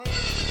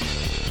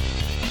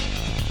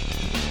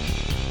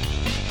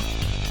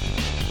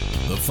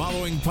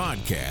following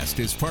podcast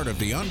is part of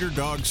the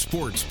Underdog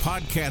Sports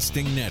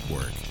Podcasting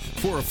Network.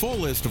 For a full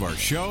list of our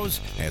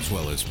shows, as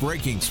well as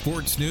breaking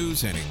sports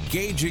news and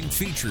engaging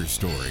feature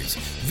stories,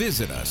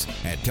 visit us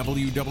at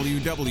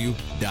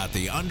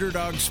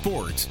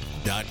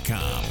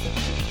www.theunderdogsports.com.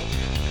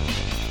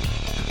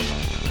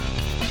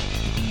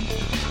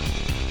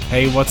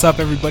 Hey, what's up,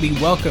 everybody?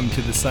 Welcome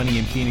to the Sunny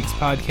and Phoenix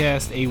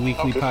podcast, a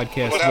weekly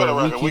podcast where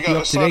we keep you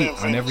up to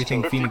date on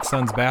everything Phoenix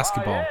Suns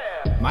basketball.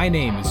 My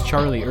name is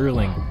Charlie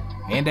Erling,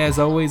 and as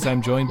always,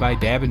 I'm joined by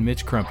Dab and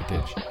Mitch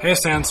Crumpetich. Hey,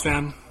 Sans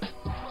fan.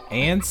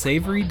 And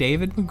Savory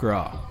David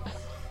McGraw.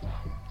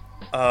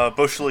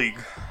 Bush League.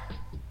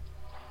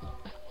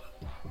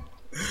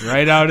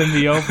 Right out in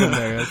the open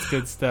there. That's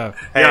good stuff.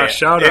 Hey, yeah,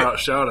 shout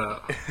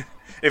out.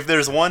 If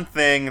there's one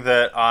thing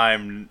that I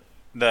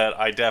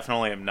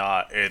definitely am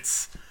not,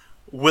 it's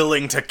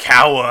willing to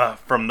cower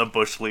from the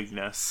Bush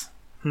League-ness.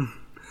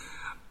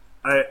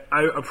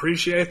 I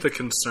appreciate the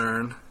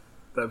concern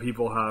that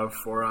people have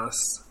for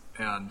us,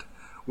 and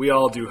we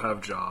all do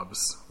have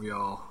jobs. We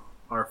all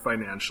are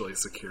financially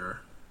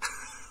secure.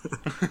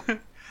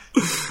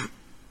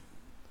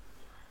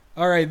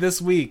 All right,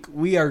 this week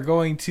we are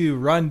going to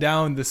run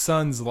down the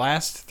Suns'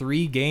 last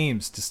 3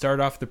 games to start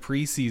off the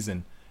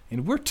preseason,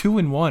 and we're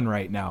 2-1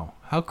 right now.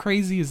 How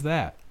crazy is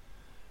that?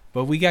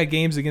 But we got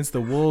games against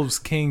the Wolves,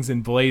 Kings,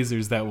 and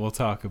Blazers that we'll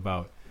talk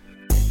about.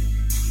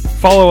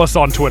 Follow us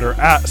on Twitter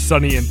at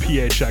Sunny and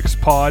PHX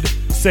Pod.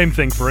 Same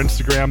thing for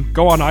Instagram.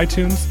 Go on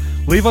iTunes,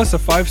 leave us a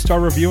 5-star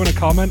review and a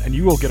comment, and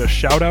you will get a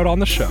shout out on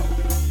the show.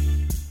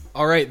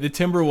 All right, the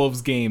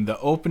Timberwolves game, the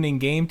opening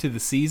game to the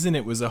season.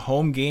 It was a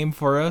home game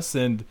for us,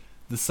 and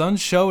the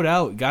Suns showed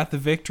out, got the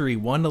victory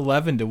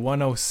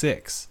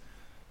 111-106.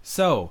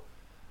 So,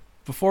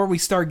 before we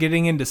start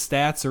getting into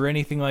stats or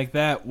anything like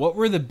that, what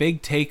were the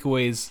big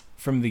takeaways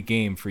from the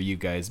game for you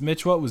guys?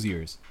 Mitch, what was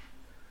yours?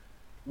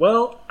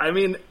 Well, I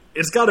mean,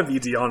 it's got to be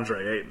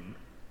DeAndre Ayton.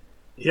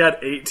 He had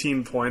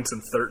 18 points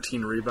and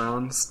 13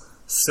 rebounds,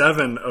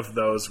 7 of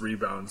those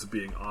rebounds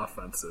being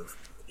offensive.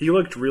 He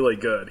looked really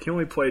good. He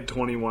only played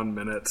 21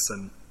 minutes,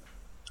 and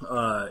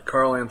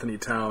Karl Anthony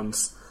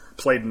Towns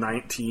played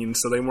 19,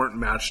 so they weren't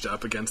matched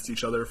up against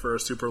each other for a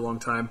super long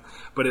time.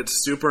 But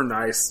it's super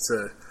nice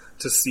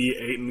to see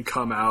Ayton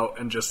come out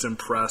and just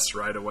impress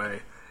right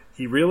away.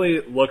 He really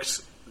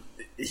looked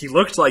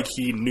like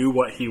he knew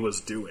what he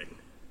was doing.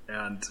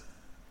 And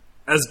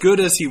as good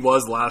as he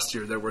was last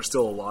year, there were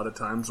still a lot of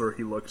times where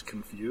he looked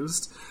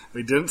confused.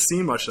 We didn't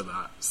see much of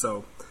that,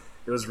 so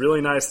it was really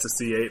nice to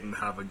see Ayton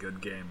have a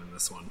good game in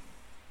this one.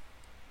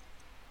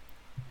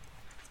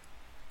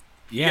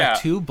 Yeah,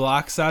 2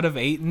 blocks out of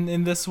Ayton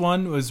in this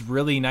one was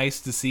really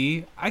nice to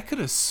see. I could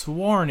have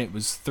sworn it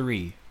was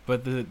 3,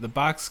 but the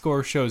box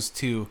score shows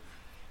 2.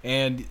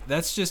 And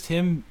that's just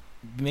him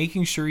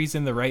making sure he's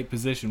in the right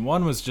position.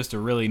 One was just a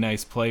really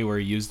nice play where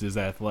he used his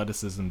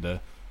athleticism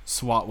to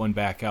swat one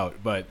back out.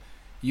 But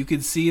you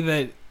could see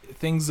that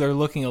things are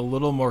looking a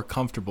little more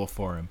comfortable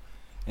for him.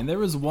 And there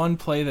was one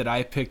play that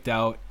I picked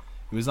out.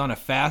 It was on a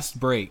fast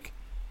break,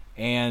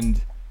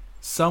 and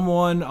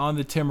someone on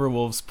the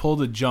Timberwolves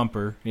pulled a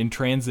jumper in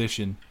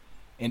transition,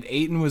 and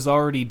Ayton was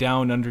already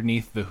down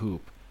underneath the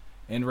hoop.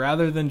 And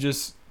rather than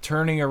just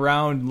turning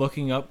around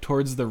looking up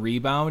towards the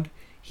rebound,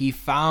 he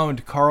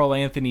found Karl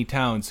Anthony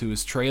Towns, who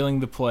was trailing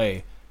the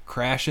play,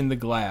 crashing the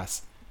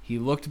glass. He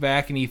looked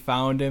back and he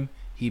found him.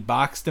 He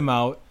boxed him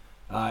out.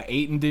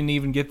 Ayton didn't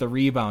even get the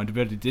rebound,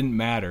 but it didn't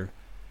matter,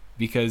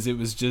 because it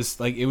was just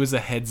like it was a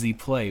headsy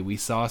play. We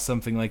saw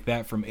something like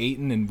that from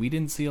Ayton, and we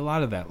didn't see a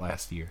lot of that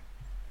last year.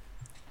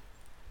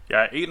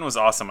 Yeah, Ayton was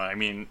awesome. I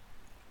mean,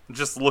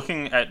 just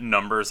looking at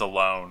numbers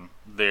alone,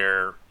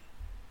 they're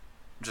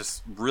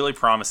just really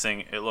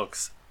promising. It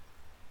looks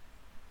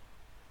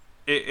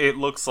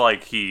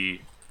like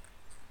he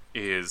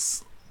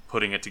is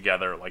putting it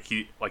together, like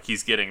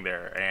he's getting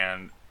there,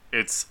 and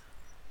it's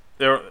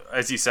there,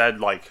 as you said,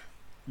 like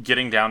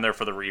getting down there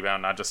for the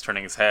rebound, not just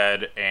turning his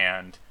head,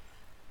 and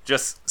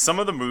just some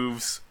of the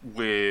moves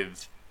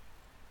with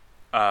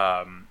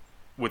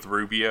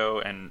Rubio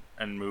and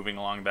moving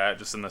along that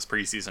just in this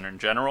preseason in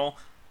general.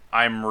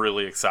 I'm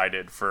really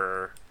excited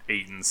for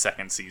Ayton's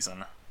second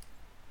season.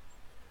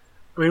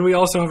 I mean, we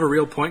also have a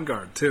real point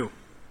guard, too.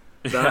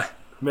 That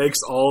makes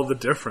all the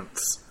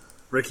difference.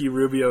 Ricky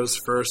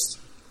Rubio's first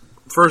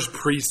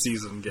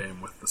preseason game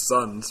with the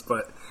Suns,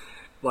 but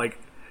like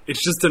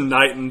it's just a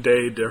night and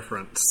day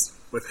difference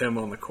with him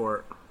on the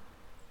court.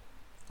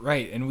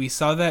 Right, and we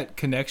saw that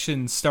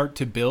connection start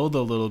to build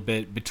a little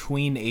bit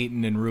between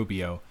Ayton and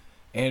Rubio.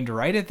 And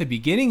right at the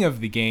beginning of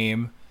the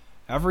game,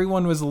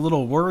 everyone was a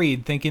little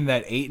worried, thinking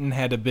that Ayton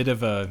had a bit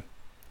of a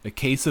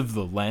case of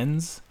the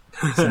lens,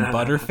 some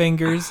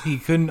butterfingers. He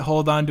couldn't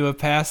hold on to a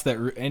pass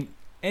and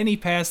any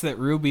pass that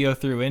Rubio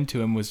threw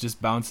into him was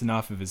just bouncing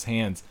off of his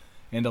hands.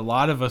 And a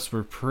lot of us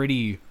were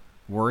pretty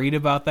worried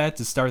about that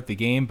to start the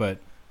game, but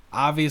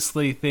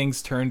obviously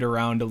things turned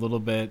around a little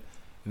bit.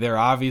 They're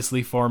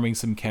obviously forming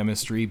some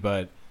chemistry,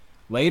 but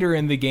later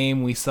in the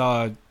game we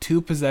saw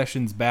 2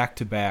 possessions back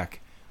to back.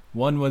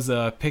 One was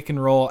a pick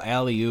and roll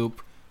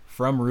alley-oop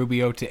from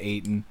Rubio to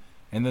Ayton.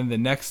 And then the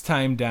next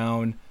time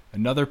down,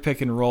 another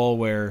pick and roll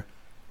where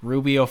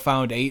Rubio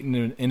found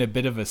Ayton in a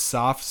bit of a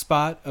soft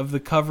spot of the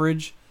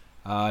coverage,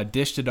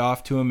 dished it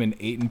off to him, and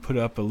Ayton put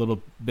up a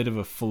little bit of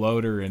a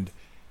floater, and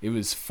it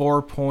was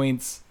 4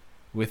 points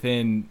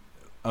within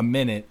a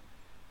minute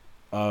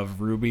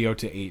of Rubio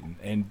to Ayton.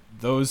 And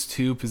those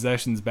two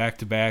possessions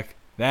back-to-back,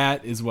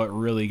 that is what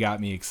really got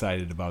me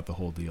excited about the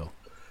whole deal.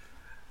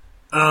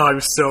 Oh,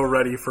 I'm so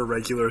ready for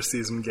regular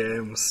season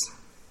games.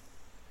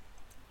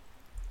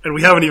 And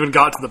we haven't even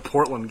got to the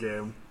Portland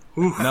game.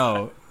 Oof.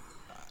 No.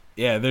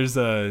 Yeah, there's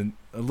a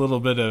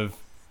little bit of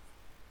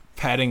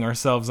patting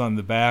ourselves on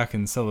the back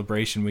and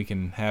celebration we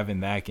can have in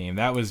that game.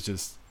 That was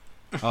just,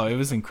 it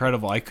was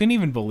incredible. I couldn't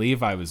even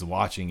believe I was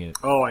watching it.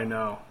 Oh, I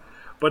know.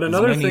 But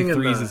another thing in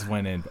threes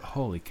went in, but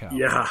holy cow.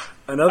 Yeah,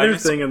 another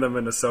thing in the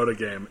Minnesota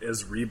game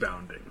is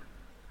rebounding.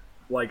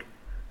 Like,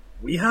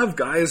 we have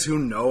guys who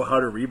know how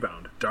to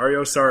rebound.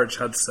 Dario Saric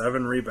had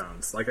 7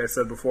 rebounds. Like I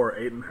said before,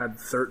 Ayton had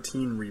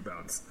 13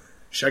 rebounds.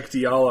 Sheik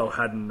Diallo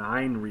had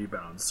 9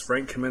 rebounds.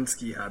 Frank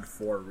Kaminsky had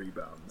 4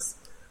 rebounds.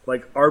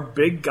 Like, our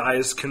big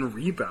guys can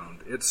rebound.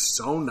 It's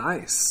so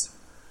nice.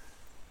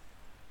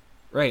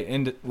 Right,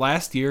 and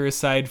last year,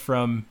 aside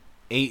from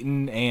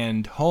Ayton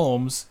and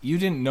Holmes, you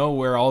didn't know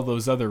where all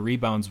those other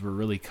rebounds were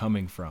really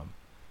coming from.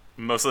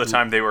 Most of the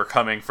time, they were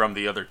coming from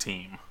the other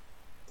team.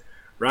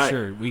 Right.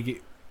 Sure,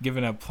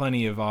 given up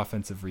plenty of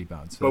offensive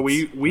rebounds. So but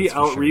we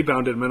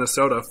out-rebounded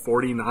Minnesota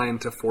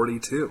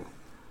 49-42.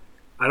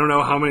 I don't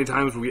know how many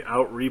times we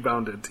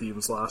out-rebounded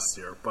teams last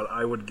year, but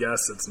I would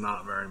guess it's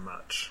not very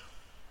much.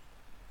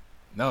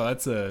 No,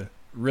 that's a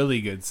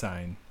really good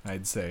sign,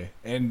 I'd say.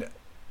 And,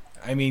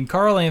 I mean,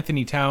 Karl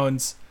Anthony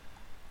Towns,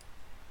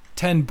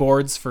 10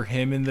 boards for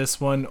him in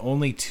this one,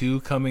 only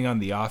 2 coming on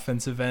the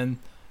offensive end.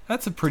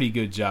 That's a pretty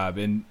good job.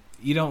 And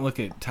you don't look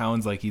at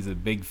Towns like he's a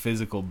big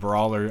physical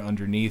brawler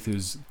underneath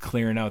who's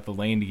clearing out the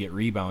lane to get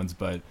rebounds,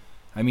 but,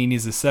 I mean,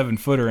 he's a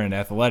 7-footer and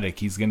athletic.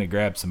 He's going to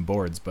grab some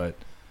boards, but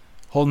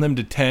holding him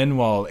to 10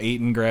 while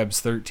Ayton grabs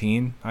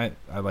 13, I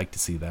like to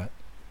see that.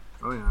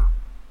 Oh, yeah.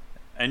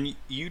 And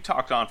you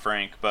talked on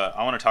Frank, but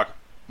I want to talk.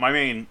 My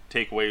main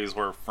takeaways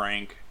were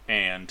Frank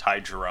and Ty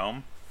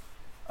Jerome.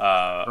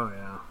 Oh,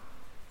 yeah.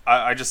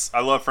 I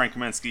love Frank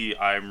Kaminsky.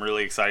 I'm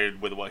really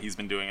excited with what he's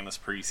been doing in this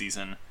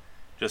preseason.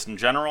 Just in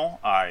general,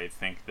 I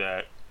think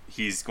that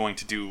he's going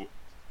to do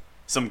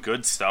some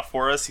good stuff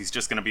for us. He's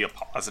just going to be a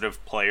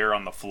positive player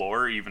on the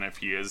floor, even if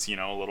he is,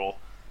 a little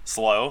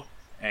slow.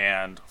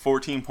 And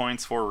 14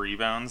 points, 4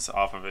 rebounds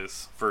off of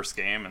his first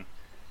game. And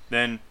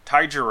then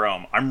Ty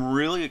Jerome. I'm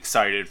really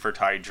excited for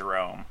Ty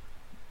Jerome.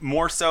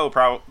 More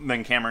so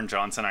than Cameron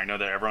Johnson. I know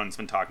that everyone's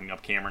been talking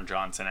up Cameron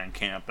Johnson and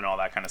camp and all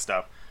that kind of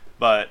stuff.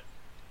 But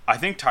I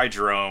think Ty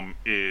Jerome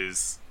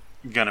is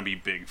going to be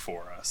big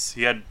for us.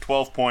 He had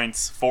 12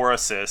 points, 4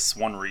 assists,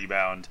 1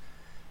 rebound.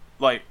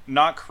 Like,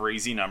 not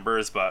crazy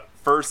numbers, but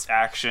first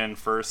action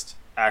against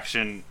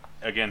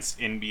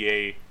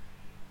NBA,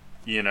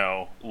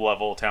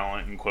 level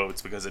talent in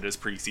quotes because it is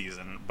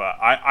preseason. But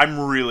I'm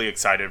really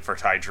excited for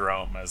Ty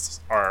Jerome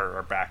as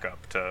our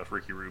backup to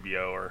Ricky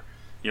Rubio or,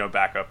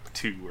 backup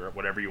 2 or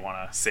whatever you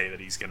want to say that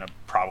he's going to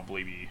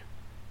probably be.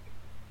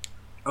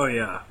 Oh,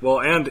 yeah. Well,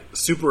 and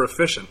super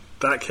efficient.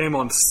 That came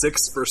on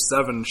 6 for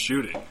 7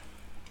 shooting.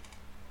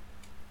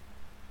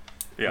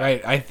 Yeah.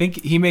 Right. I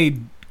think he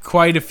made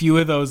quite a few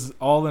of those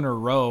all in a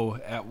row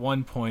at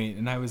one point,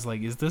 and I was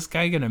like, is this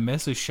guy going to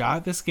miss a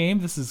shot this game?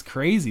 This is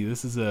crazy.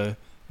 This is a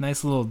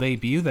nice little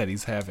debut that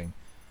he's having.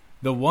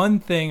 The one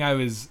thing I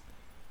was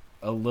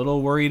a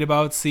little worried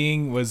about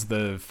seeing was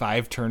the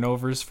 5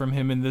 turnovers from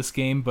him in this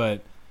game,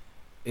 but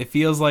it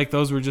feels like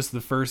those were just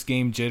the first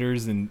game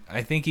jitters, and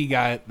I think he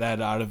got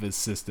that out of his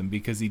system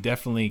because he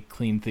definitely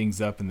cleaned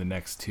things up in the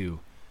next 2.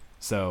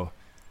 So,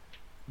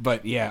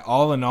 but yeah,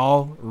 all in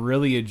all,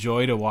 really a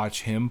joy to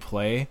watch him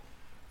play.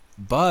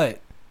 But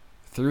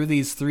through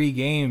these 3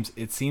 games,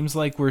 it seems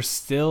like we're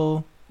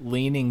still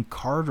leaning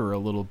Carter a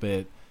little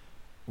bit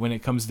when it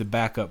comes to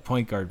backup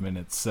point guard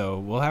minutes. So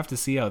we'll have to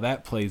see how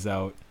that plays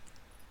out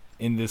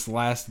in this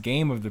last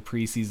game of the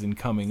preseason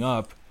coming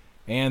up,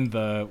 and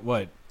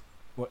the,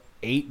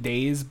 8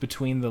 days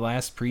between the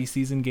last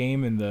preseason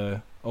game and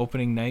the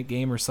opening night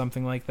game or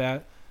something like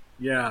that.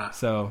 Yeah.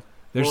 So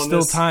there's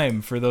still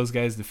time for those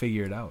guys to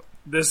figure it out.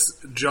 This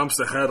jumps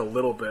ahead a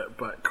little bit,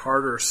 but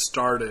Carter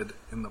started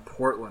in the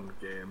Portland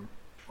game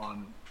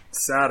on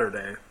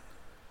Saturday.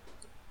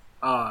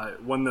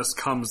 When this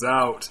comes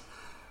out,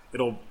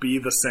 it'll be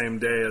the same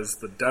day as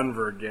the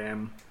Denver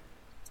game.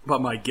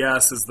 But my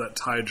guess is that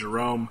Ty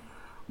Jerome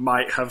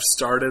might have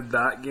started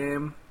that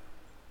game.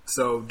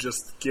 So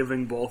just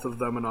giving both of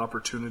them an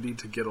opportunity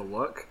to get a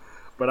look.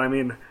 But I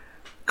mean,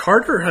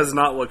 Carter has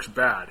not looked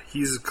bad.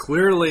 He's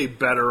clearly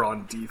better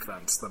on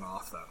defense than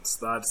offense.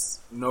 That's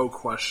no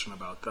question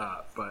about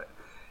that. But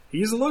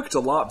he's looked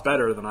a lot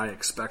better than I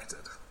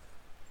expected.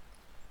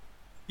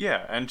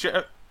 Yeah, and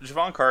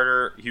Javon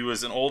Carter, he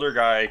was an older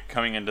guy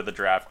coming into the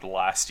draft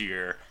last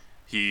year.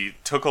 He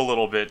took a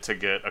little bit to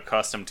get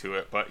accustomed to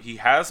it, but he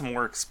has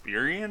more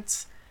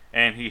experience.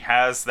 and he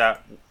has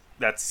that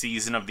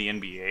season of the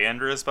NBA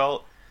under his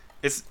belt,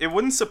 it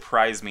wouldn't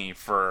surprise me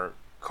for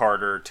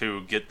Carter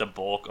to get the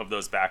bulk of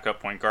those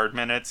backup point guard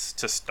minutes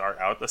to start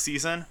out the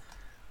season.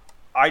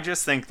 I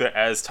just think that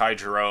as Ty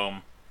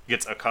Jerome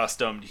gets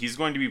accustomed, he's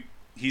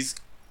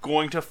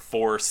going to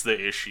force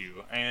the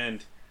issue.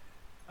 And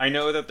I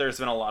know that there's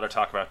been a lot of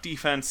talk about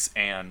defense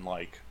and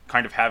like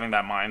kind of having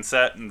that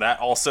mindset, and that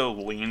also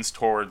leans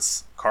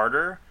towards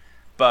Carter.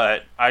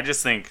 But I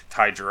just think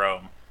Ty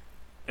Jerome,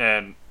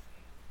 and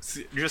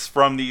just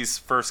from these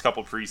first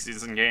couple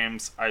preseason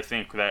games, I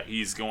think that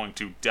he's going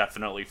to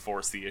definitely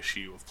force the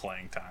issue of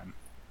playing time.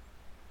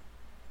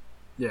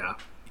 Yeah.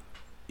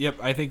 Yep,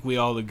 I think we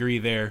all agree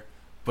there.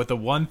 But the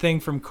one thing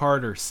from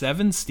Carter,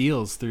 7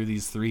 steals through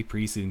these 3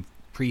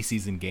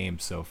 preseason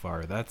games so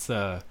far. That's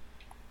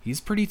he's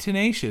pretty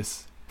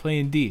tenacious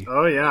playing D.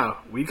 Oh yeah,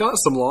 we got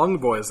some long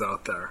boys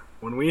out there.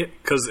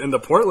 Because in the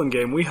Portland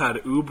game we had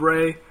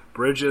Oubre,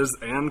 Bridges,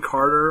 and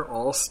Carter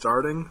all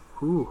starting.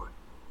 Whew.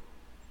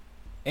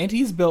 And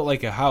he's built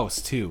like a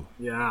house too.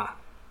 Yeah.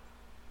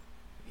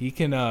 He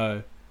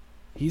can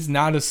he's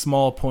not a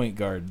small point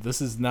guard.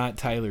 This is not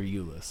Tyler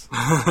Ulis.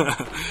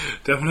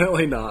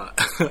 Definitely not.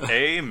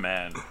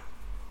 Amen.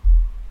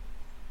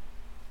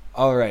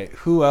 All right,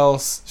 who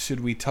else should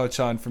we touch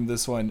on from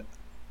this one?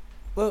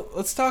 Well,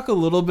 let's talk a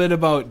little bit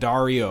about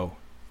Dario.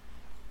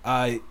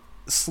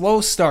 Slow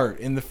start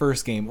in the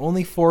first game.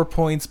 Only 4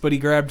 points, but he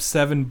grabbed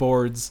 7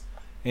 boards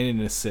and an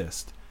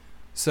assist.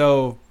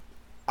 So,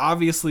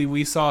 obviously,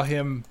 we saw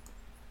him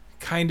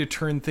kind of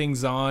turn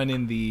things on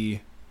in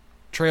the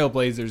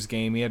Trailblazers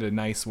game. He had a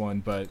nice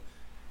one, but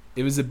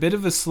it was a bit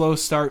of a slow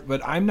start.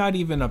 But I'm not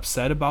even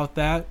upset about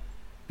that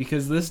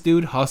because this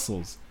dude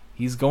hustles.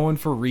 He's going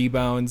for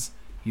rebounds.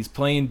 He's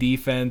playing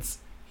defense.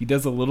 He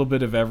does a little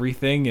bit of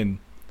everything, and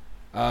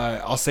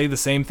I'll say the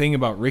same thing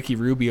about Ricky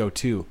Rubio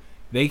too.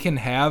 They can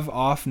have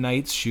off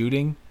nights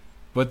shooting,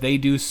 but they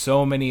do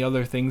so many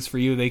other things for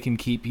you. They can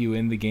keep you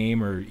in the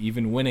game or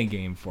even win a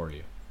game for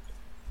you.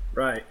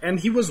 Right, and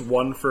he was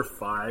 1 for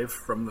 5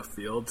 from the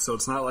field, so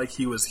it's not like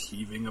he was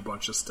heaving a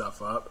bunch of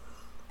stuff up.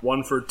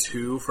 1 for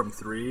 2 from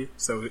 3,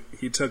 so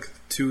he took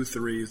 2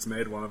 threes,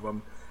 made one of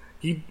them.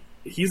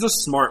 He's a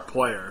smart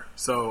player,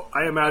 so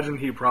I imagine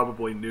he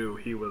probably knew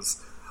he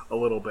was a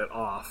little bit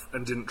off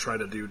and didn't try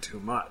to do too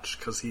much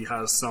because he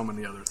has so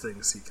many other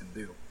things he can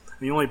do.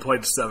 And he only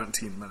played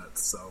 17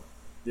 minutes, so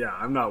yeah,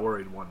 I'm not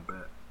worried one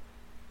bit.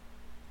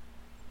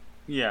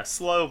 Yeah,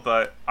 slow,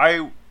 but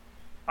I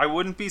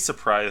wouldn't be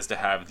surprised to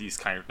have these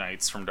kind of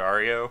nights from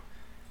Dario,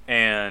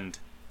 and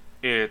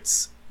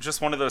it's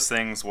just one of those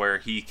things where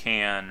he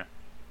can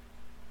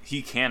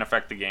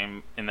affect the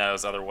game in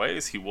those other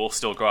ways. He will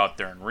still go out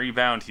there and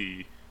rebound.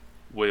 He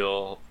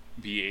will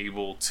be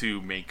able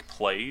to make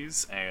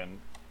plays and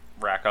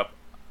rack up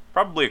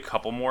probably a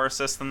couple more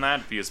assists than that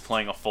if he is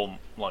playing a full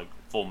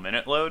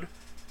minute load.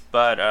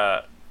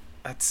 But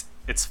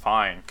it's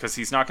fine because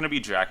he's not going to be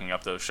jacking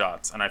up those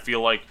shots. And I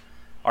feel like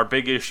our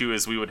big issue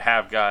is we would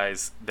have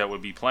guys that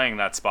would be playing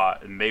that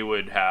spot and they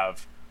would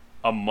have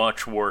a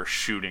much worse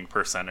shooting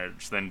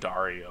percentage than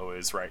Dario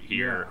is right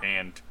here,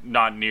 and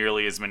not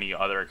nearly as many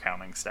other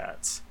accounting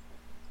stats.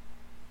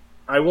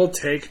 I will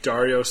take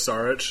Dario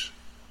Saric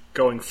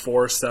going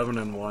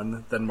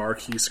 4-7-1 than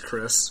Marquise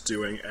Chris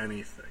doing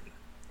anything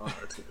on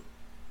our team.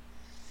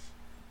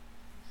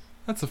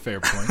 That's a fair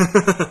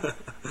point.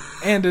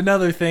 And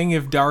another thing,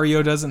 if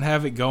Dario doesn't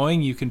have it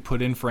going, you can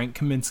put in Frank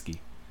Kaminsky.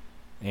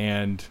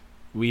 And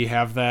we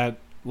have that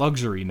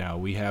luxury now.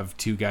 We have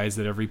 2 guys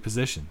at every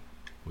position,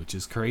 which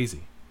is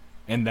crazy.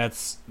 And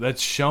that's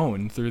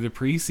shown through the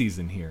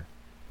preseason here.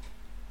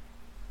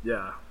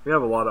 Yeah, we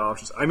have a lot of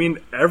options. I mean,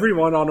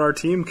 everyone on our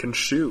team can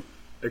shoot,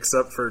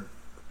 except for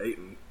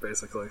Ayton,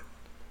 basically.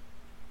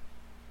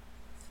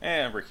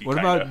 And Ricky. What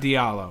about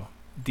Diallo?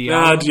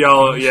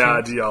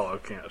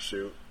 Diallo can't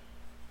shoot.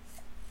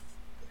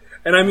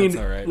 And I mean,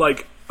 right.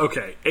 like,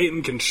 okay,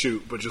 Ayton can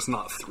shoot, but just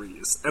not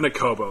threes. And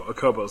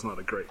Okobo's not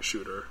a great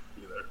shooter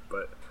either,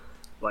 but,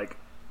 like,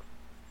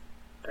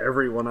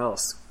 everyone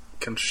else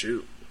can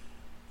shoot.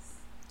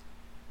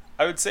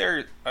 I would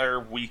say our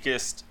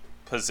weakest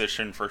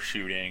position for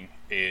shooting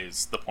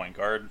is the point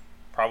guard,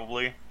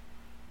 probably.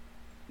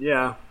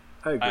 Yeah,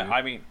 I agree.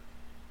 I mean,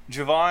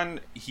 Javon,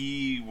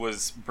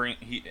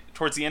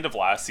 towards the end of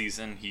last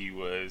season, he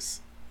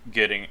was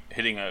hitting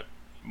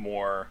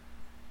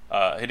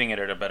it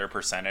at a better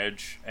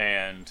percentage,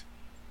 and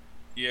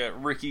yeah,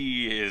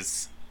 Ricky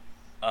is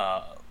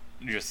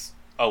just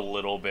a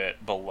little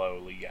bit below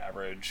league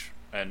average,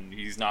 and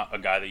he's not a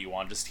guy that you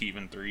want just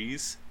heaving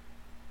threes.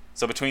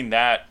 So between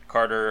that,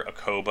 Carter,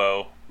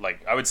 Okobo,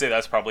 like, I would say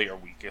that's probably our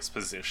weakest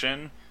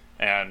position,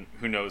 and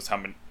who knows how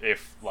many,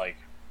 if, like,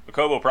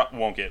 Okobo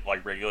won't get,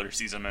 like, regular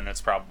season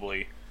minutes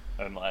probably,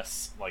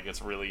 unless, like,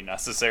 it's really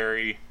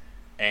necessary,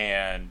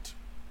 and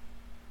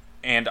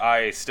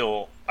I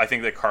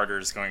think that Carter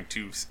is going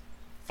to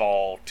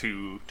fall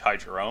to Ty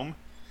Jerome,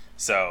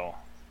 so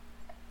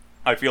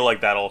I feel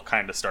like that'll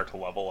kind of start to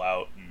level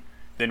out, and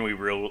then we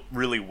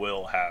really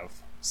will have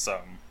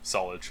some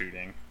solid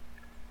shooting.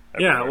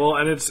 Yeah, well,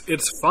 and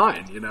it's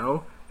fine, you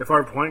know? If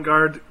our point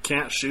guard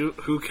can't shoot,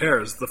 who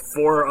cares? The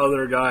 4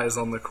 other guys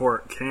on the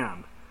court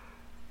can.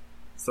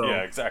 So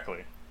yeah,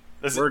 exactly.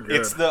 We're good.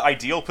 It's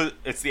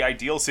the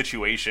ideal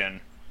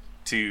situation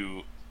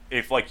to,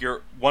 if like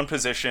your one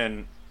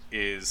position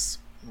is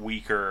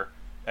weaker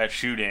at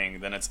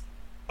shooting, then it's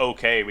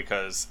okay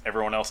because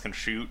everyone else can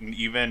shoot, and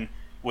even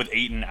with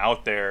Ayton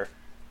out there,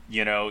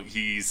 you know,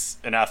 he's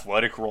an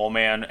athletic roll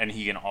man and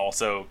he can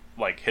also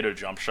like hit a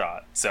jump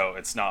shot. So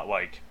it's not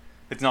like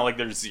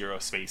there's zero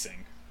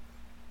spacing.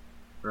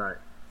 Right.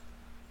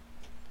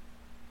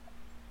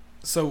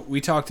 So we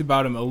talked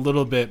about him a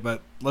little bit,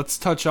 but let's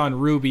touch on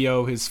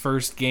Rubio, his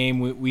first game.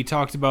 We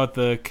talked about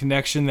the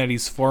connection that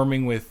he's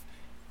forming with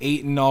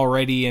Ayton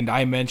already, and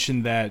I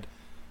mentioned that,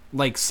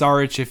 like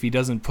Saric, if he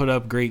doesn't put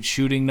up great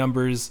shooting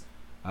numbers,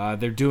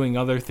 they're doing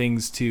other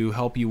things to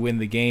help you win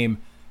the game.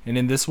 And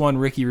in this one,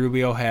 Ricky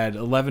Rubio had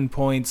 11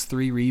 points,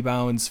 3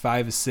 rebounds,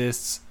 5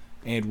 assists,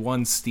 and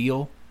 1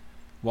 steal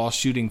while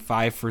shooting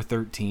 5 for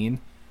 13.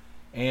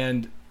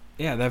 And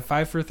yeah, that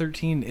 5 for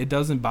 13, it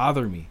doesn't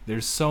bother me.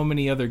 There's so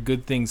many other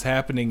good things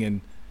happening,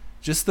 and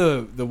just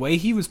the way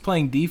he was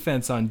playing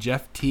defense on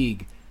Jeff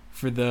Teague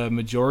for the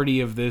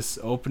majority of this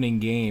opening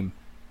game,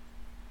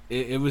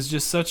 it was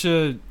just such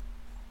a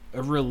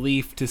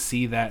relief to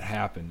see that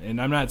happen.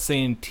 And I'm not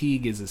saying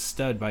Teague is a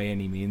stud by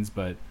any means,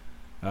 but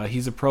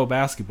he's a pro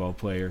basketball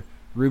player.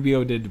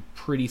 Rubio did a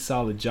pretty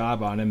solid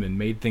job on him and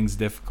made things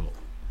difficult.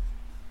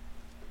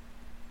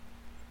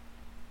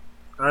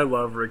 I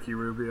love Ricky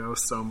Rubio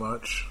so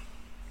much.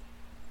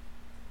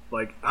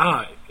 Like,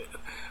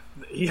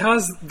 he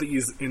has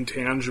these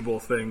intangible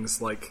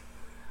things, like,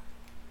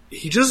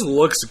 he just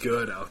looks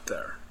good out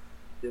there,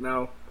 you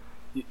know?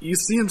 You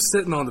see him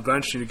sitting on the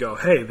bench and you go,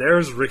 hey,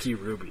 there's Ricky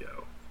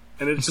Rubio.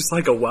 And it's just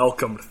like a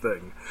welcomed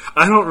thing.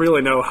 I don't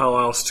really know how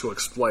else to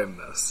explain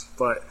this,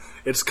 but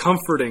it's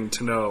comforting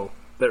to know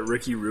that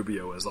Ricky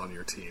Rubio is on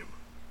your team.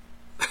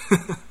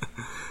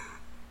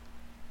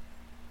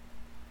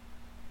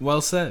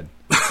 Well said.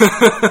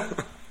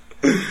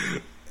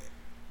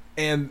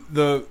 And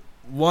the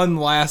one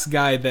last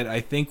guy that I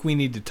think we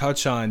need to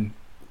touch on,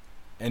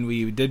 and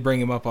we did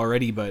bring him up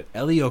already, but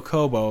Eli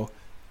Okobo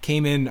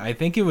came in, I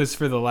think it was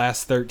for the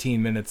last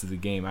 13 minutes of the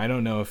game. I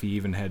don't know if he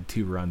even had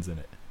 2 runs in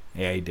it.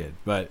 Yeah, he did.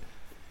 But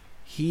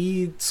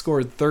he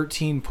scored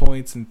 13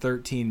 points in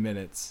 13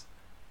 minutes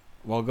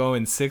while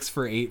going 6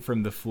 for 8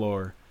 from the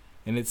floor.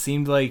 And it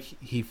seemed like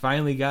he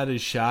finally got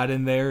his shot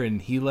in there,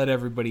 and he let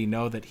everybody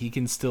know that he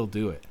can still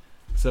do it.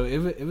 So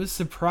it was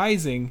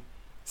surprising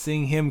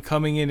seeing him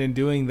coming in and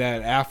doing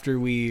that after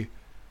we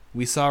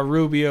saw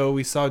Rubio,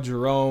 we saw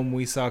Jerome,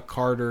 we saw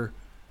Carter,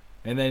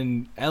 and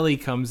then Ellie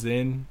comes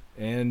in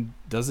and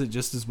does it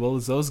just as well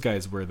as those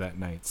guys were that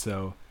night.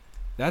 So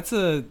that's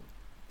a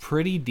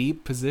pretty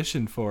deep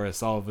position for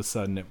us all of a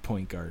sudden at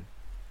point guard.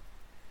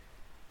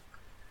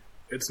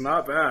 It's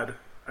not bad.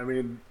 I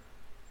mean,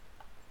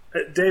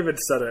 David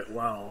said it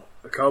well.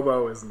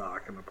 Okobo is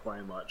not going to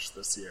play much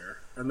this year,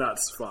 and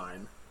that's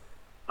fine.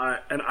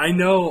 And I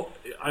know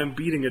I'm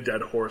beating a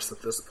dead horse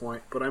at this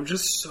point, but I'm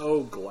just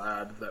so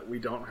glad that we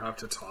don't have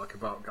to talk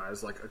about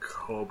guys like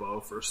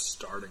Okobo for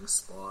starting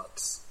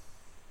spots.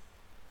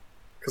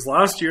 Because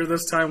last year,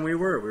 this time we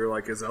were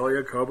like, is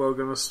Eli Okobo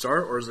going to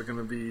start, or is it going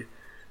to be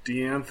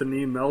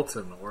DeAnthony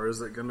Melton, or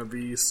is it going to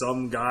be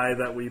some guy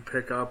that we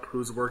pick up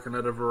who's working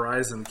at a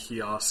Verizon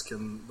kiosk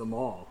in the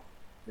mall,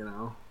 you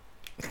know?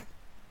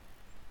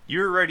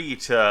 You're ready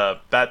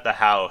to bet the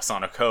house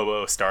on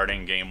Okobo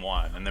starting game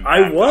 1, and then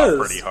I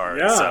was pretty hard.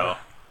 Yeah. So.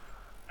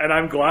 And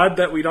I'm glad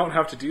that we don't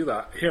have to do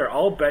that. Here,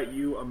 I'll bet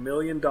you $1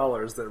 million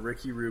that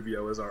Ricky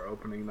Rubio is our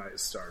opening night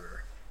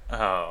starter.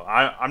 Oh,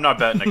 I'm not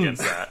betting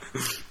against that.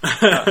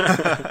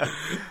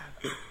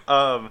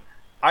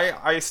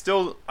 I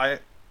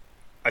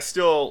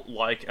still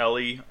like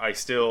Ellie. I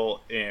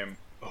still am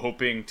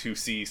hoping to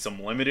see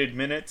some limited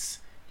minutes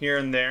here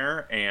and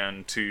there,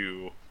 and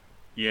to,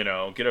 you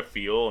know, get a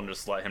feel and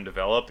just let him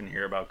develop and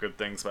hear about good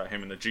things about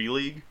him in the G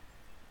League,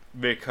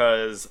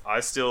 because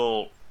I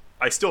still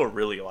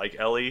really like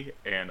Ellie,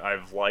 and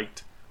I've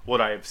liked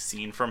what I've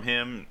seen from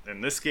him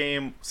in this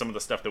game. Some of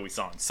the stuff that we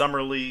saw in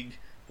Summer League,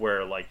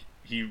 where like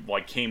he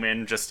like came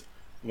in just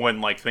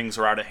when like things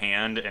were out of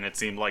hand, and it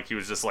seemed like he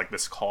was just like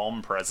this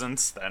calm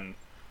presence, then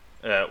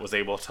was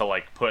able to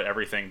like put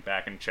everything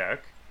back in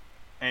check.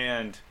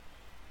 And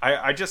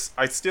I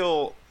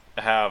still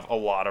have a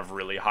lot of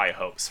really high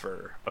hopes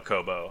for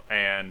Okobo,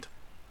 and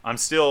I'm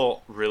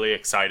still really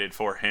excited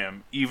for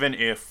him, even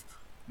if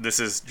this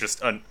is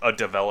just a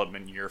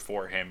development year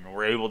for him.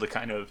 We're able to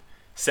kind of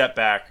set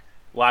back.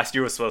 Last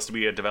year was supposed to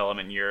be a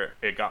development year.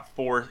 He got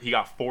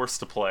forced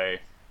to play.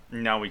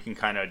 Now we can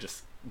kind of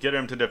just get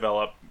him to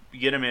develop,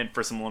 get him in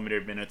for some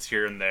limited minutes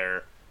here and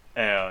there,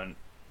 and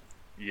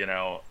you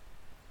know,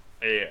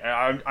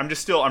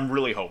 I'm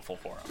really hopeful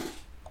for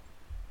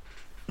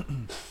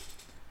him.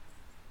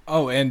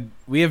 Oh, and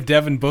we have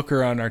Devin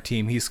Booker on our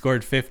team. He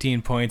scored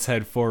 15 points,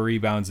 had 4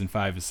 rebounds, and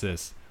 5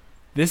 assists.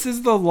 This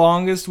is the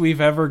longest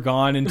we've ever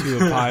gone into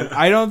a pod.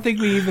 I don't think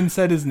we even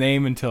said his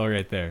name until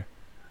right there.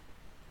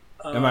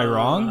 Am I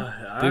wrong?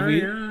 Did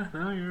we? Yeah,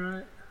 no, you're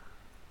right.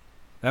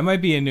 That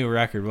might be a new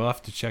record. We'll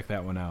have to check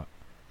that one out.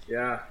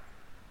 Yeah.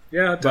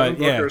 Yeah, Devin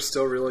Booker's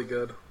still really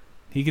good.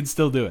 He can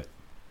still do it.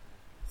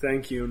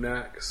 Thank you,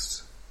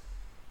 next.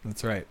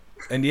 That's right.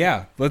 And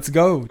yeah, let's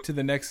go to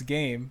the next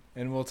game,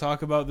 and we'll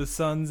talk about the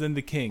Suns and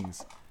the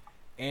Kings.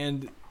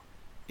 And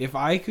if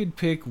I could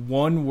pick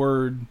one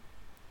word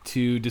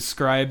to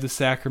describe the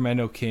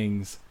Sacramento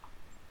Kings,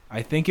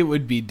 I think it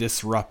would be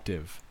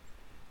disruptive.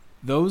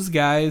 Those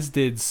guys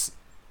did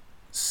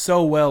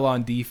so well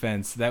on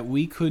defense that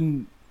we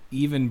couldn't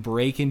even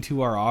break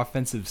into our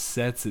offensive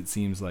sets, it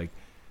seems like.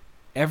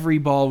 Every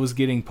ball was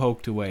getting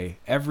poked away.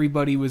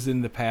 Everybody was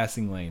in the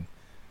passing lane.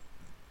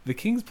 The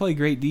Kings play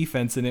great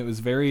defense, and it was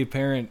very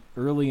apparent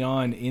early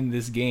on in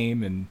this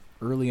game and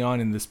early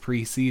on in this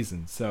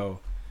preseason. So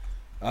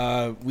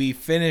we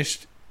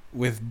finished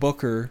with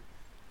Booker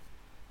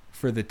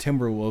for the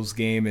Timberwolves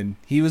game, and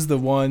he was the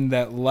one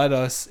that led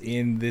us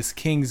in this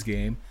Kings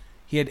game.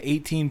 He had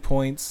 18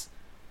 points,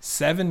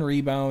 7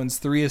 rebounds,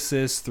 3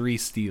 assists, 3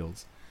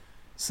 steals.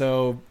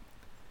 So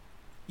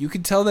you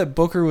could tell that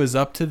Booker was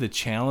up to the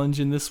challenge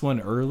in this one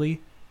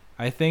early.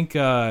 I think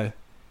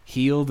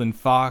Hield and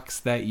Fox,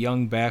 that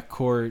young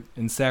backcourt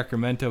in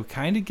Sacramento,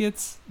 kind of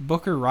gets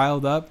Booker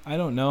riled up. I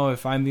don't know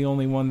if I'm the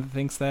only one that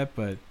thinks that,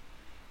 but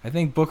I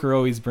think Booker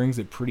always brings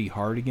it pretty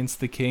hard against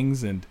the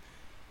Kings, and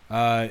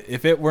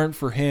if it weren't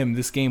for him,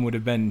 this game would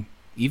have been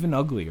even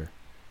uglier.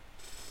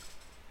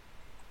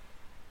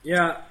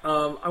 Yeah,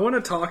 I want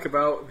to talk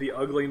about the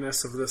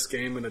ugliness of this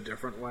game in a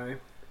different way.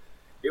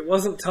 It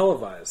wasn't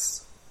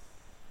televised.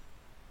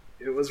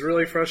 It was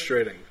really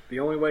frustrating.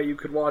 The only way you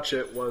could watch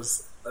it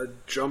was a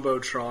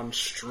Jumbotron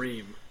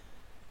stream.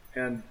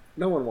 And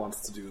no one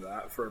wants to do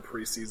that for a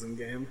preseason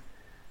game.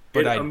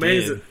 But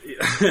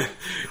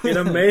It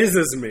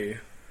amazes me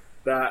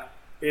that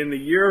in the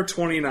year of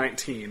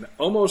 2019,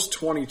 almost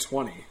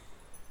 2020,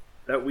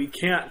 that we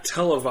can't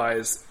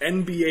televise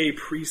NBA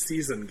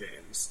preseason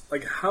games.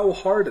 Like, how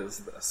hard is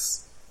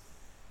this?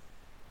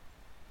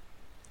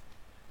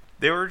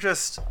 They were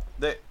just...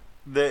 The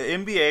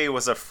NBA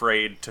was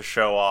afraid to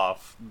show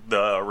off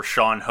the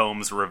Richaun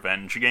Holmes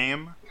revenge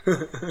game.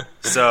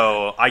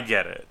 So, I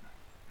get it.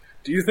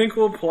 Do you think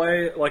we'll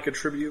play, like, a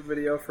tribute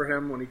video for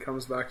him when he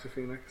comes back to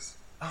Phoenix?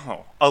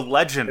 Oh, a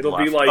legend It'll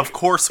left. be like, of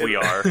course we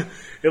are.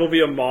 It'll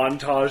be a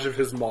montage of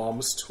his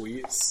mom's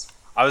tweets.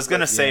 I was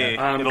going to say,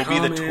 it'll be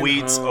the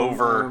tweets home,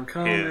 over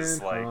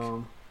his,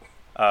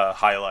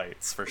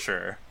 highlights, for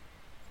sure.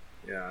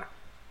 Yeah.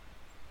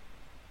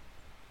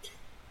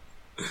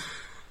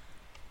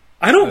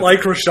 I don't like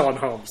Richaun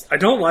Holmes. I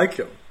don't like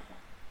him.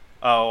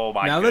 Oh,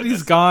 my Now goodness. that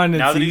he's gone, it's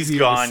now that easier he's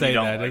gone, to say you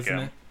don't that, like isn't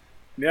him. it?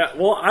 Yeah,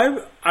 well,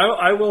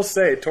 I will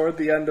say, toward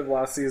the end of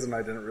last season, I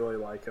didn't really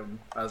like him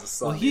as a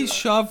Sun. Well,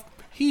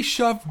 he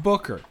shoved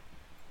Booker,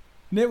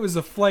 and it was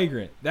a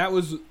flagrant. That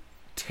was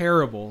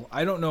terrible.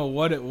 I don't know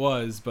what it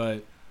was,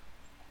 but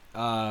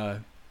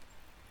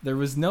there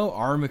was no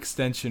arm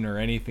extension or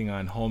anything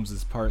on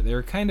Holmes' part. They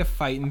were kind of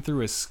fighting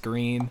through a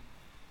screen,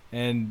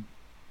 and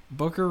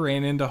Booker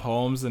ran into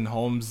Holmes, and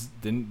Holmes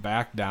didn't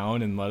back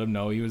down and let him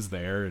know he was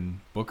there,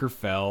 and Booker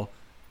fell,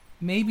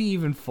 maybe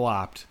even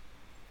flopped.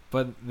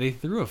 But they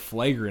threw a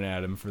flagrant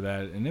at him for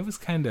that, and it was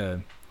kind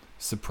of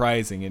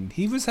surprising. And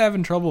he was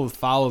having trouble with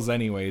fouls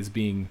anyways,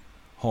 being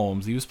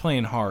Holmes. He was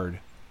playing hard.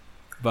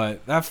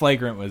 But that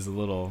flagrant was a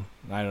little,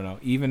 I don't know.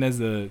 Even as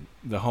the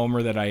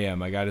homer that I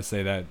am, I got to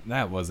say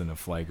that wasn't a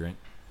flagrant.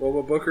 Well,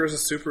 but Booker's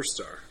a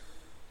superstar.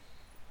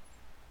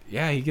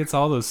 Yeah, he gets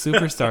all those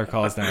superstar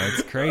calls now.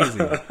 It's crazy.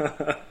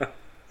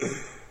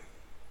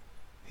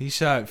 He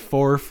shot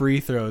 4 free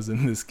throws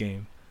in this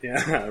game.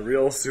 Yeah,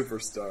 real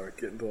superstar.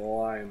 Getting to the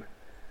line.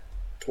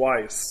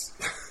 Twice.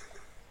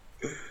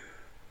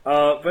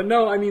 But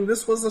no, I mean,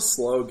 this was a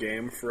slow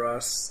game for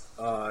us.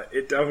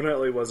 It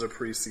definitely was a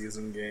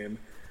preseason game.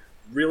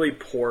 Really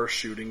poor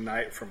shooting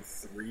night from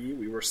 3.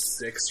 We were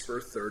 6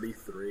 for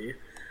 33.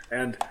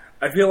 And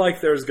I feel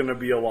like there's going to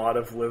be a lot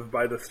of live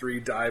by the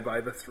 3, die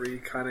by the 3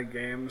 kind of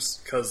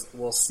games, because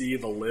we'll see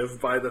the live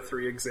by the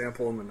 3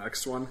 example in the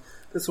next one.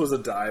 This was a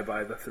die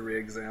by the 3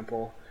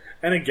 example.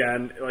 And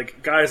again,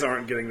 like, guys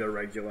aren't getting their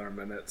regular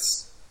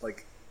minutes.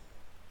 Like,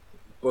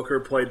 Booker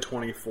played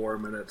 24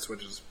 minutes,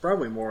 which is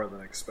probably more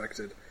than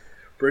expected.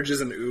 Bridges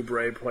and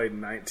Oubre played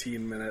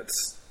 19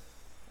 minutes.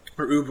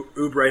 Or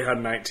Oubre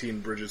had 19,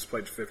 Bridges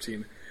played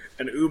 15.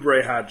 And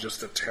Oubre had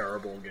just a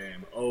terrible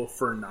game. 0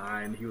 for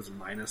 9. He was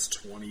minus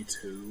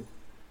 22.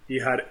 He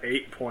had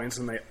 8 points,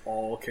 and they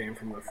all came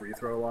from the free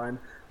throw line.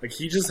 Like,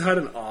 he just had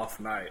an off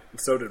night. And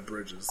so did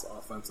Bridges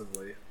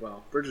offensively.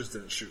 Well, Bridges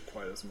didn't shoot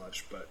quite as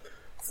much, but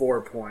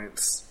 4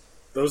 points.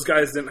 Those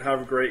guys didn't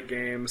have great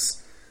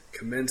games.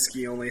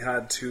 Kaminsky only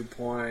had 2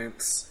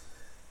 points.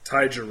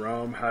 Ty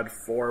Jerome had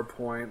 4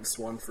 points,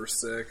 1 for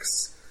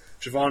 6.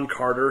 Javon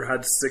Carter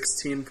had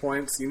 16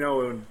 points. You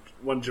know,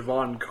 when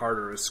Javon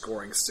Carter is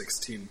scoring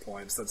 16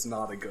 points, that's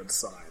not a good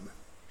sign.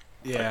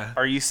 Yeah.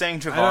 Are you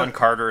saying Javon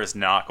Carter is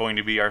not going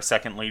to be our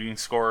second leading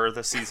scorer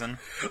this season?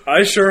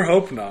 I sure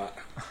hope not.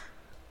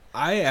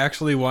 I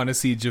actually want to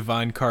see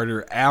Javon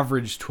Carter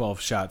average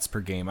 12 shots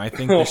per game. I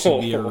think this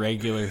should be a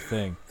regular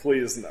thing.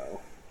 Please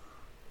no.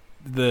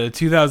 The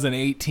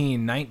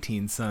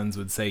 2018-19 Suns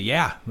would say,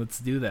 yeah, let's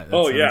do that.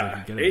 Oh,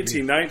 yeah.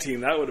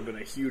 18-19, that would have been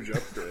a huge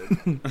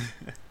upgrade.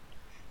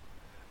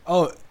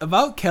 Oh,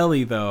 about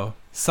Kelly, though,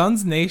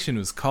 Suns Nation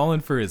was calling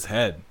for his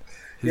head.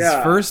 His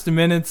first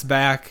minutes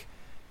back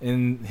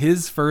in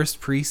his first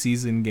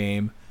preseason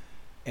game.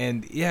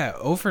 And,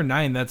 0 for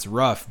 9, that's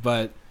rough.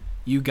 But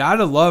you got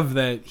to love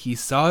that he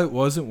saw it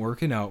wasn't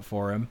working out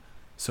for him.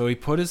 So he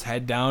put his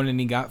head down and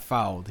he got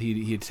fouled.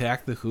 He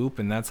attacked the hoop,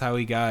 and that's how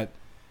he got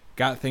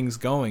things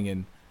going.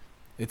 And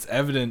it's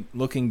evident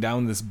looking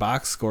down this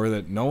box score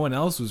that no one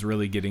else was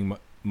really getting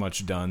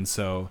much done.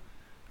 So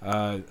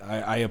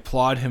I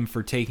applaud him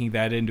for taking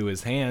that into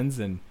his hands.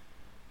 And,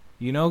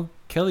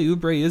 Kelly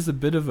Oubre is a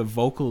bit of a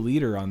vocal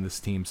leader on this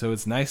team. So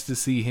it's nice to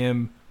see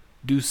him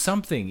do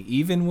something,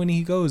 even when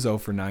he goes 0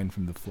 for 9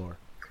 from the floor.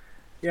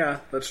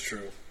 Yeah, that's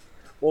true.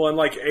 Well, and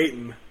like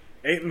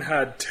Ayton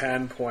had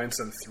 10 points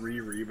and 3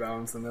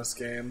 rebounds in this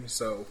game.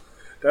 So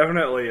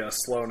definitely a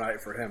slow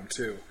night for him,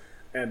 too.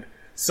 And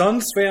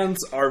Suns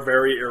fans are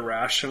very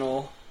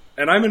irrational,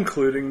 and I'm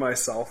including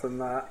myself in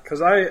that,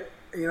 because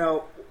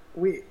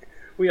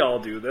we all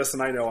do this,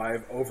 and I know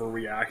I've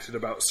overreacted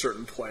about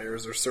certain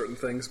players or certain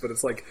things, but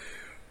it's like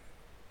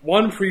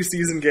one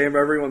preseason game,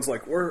 everyone's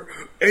like, we're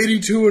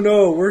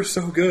 82-0, we're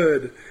so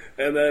good,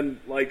 and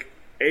then like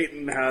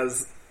Ayton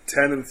has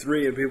 10 and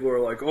 3, and people are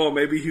like, oh,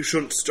 maybe he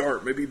shouldn't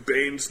start, maybe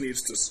Baines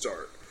needs to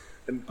start.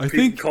 And I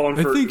think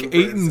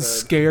Ayton's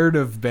scared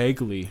of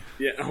Bagley.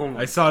 Yeah,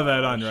 I saw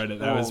that on Reddit.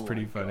 That was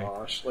pretty funny.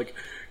 Gosh. Like,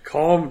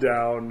 calm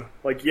down.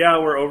 Like, yeah,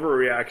 we're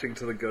overreacting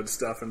to the good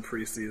stuff in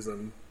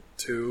preseason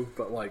too,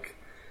 but like,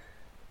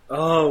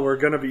 we're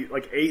gonna be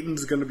like,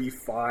 Ayton's gonna be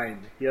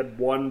fine. He had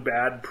one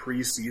bad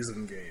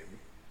preseason game.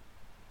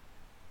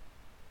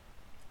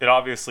 It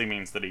obviously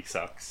means that he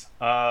sucks.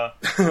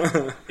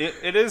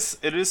 It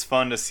is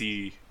fun to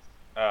see,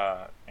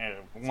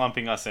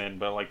 lumping us in,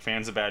 but like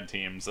fans of bad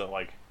teams that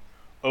like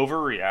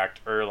overreact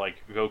or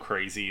like go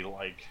crazy,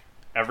 like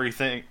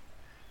everything,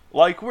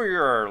 like we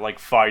are like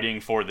fighting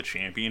for the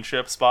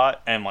championship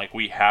spot and like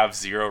we have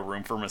zero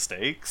room for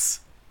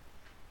mistakes,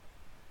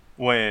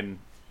 when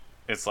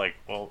it's like,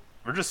 well,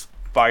 we're just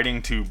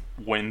fighting to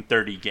win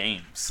 30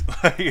 games.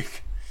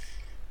 Like,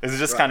 it's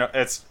just kind of,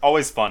 it's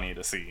always funny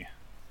to see.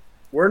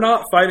 We're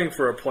not fighting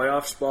for a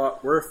playoff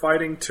spot, we're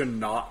fighting to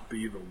not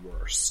be the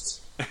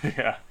worst.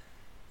 Yeah.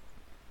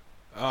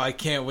 Oh, I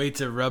can't wait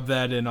to rub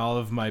that in all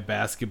of my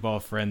basketball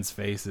friends'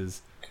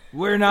 faces.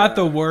 We're not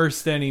the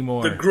worst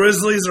anymore. The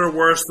Grizzlies are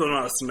worse than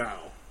us now.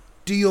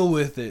 Deal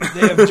with it.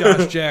 They have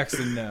Josh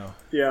Jackson now.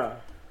 Yeah.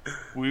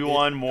 We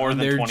won more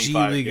than 25 G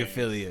League games.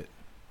 affiliate.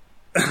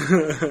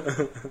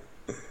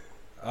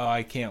 Oh,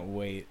 I can't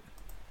wait.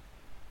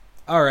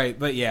 All right,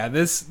 but yeah,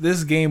 this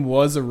game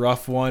was a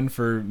rough one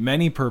for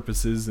many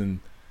purposes,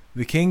 and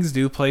the Kings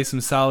do play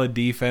some solid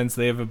defense.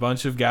 They have a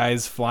bunch of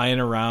guys flying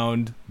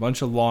around, a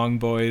bunch of long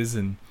boys,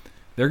 and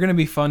they're going to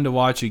be fun to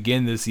watch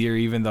again this year,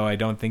 even though I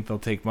don't think they'll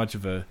take much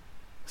of a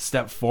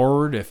step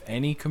forward, if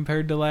any,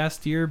 compared to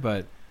last year.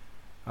 But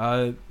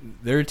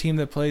they're a team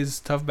that plays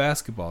tough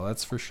basketball,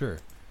 that's for sure.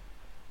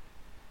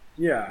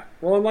 Yeah,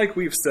 well, and like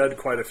we've said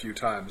quite a few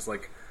times,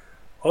 like,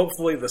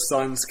 hopefully the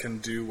Suns can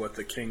do what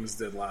the Kings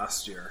did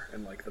last year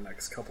in like the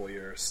next couple of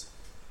years.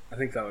 I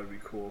think that would be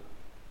cool.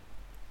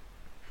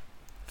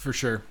 For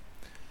sure.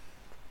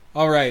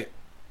 All right.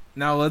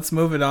 Now let's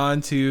move it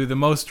on to the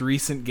most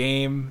recent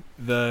game,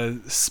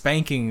 the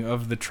spanking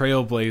of the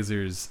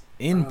Trailblazers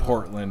in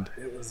Portland.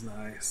 It was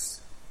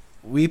nice.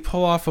 We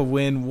pull off a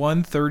win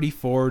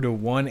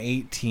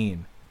 134-118.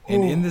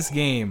 And in this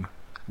game,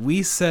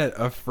 we set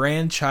a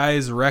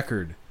franchise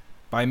record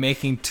by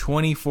making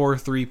 24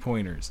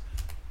 three-pointers.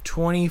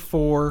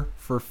 24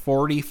 for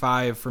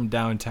 45 from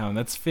downtown.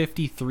 That's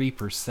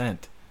 53%.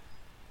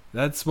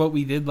 That's what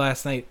we did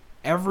last night.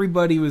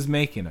 Everybody was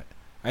making it.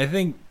 I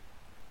think,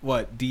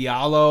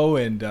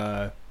 Diallo and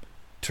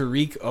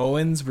Tariq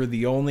Owens were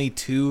the only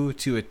two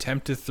to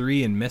attempt a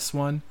three and miss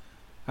one.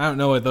 I don't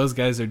know what those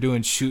guys are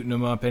doing shooting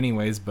them up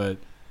anyways, but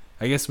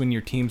I guess when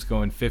your team's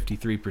going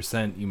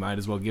 53%, you might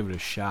as well give it a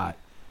shot.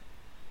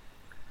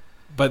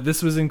 But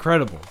this was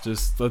incredible.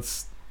 Just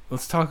let's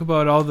talk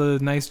about all the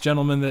nice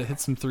gentlemen that hit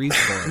some threes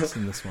for us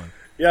in this one.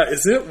 Yeah,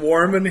 is it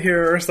warm in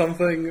here or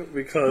something?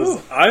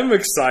 Because I'm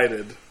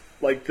excited.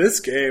 Like, this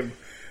game,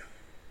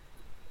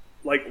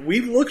 like,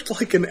 we looked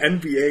like an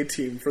NBA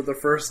team for the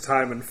first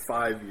time in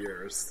 5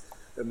 years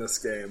in this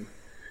game.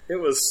 It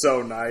was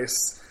so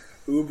nice.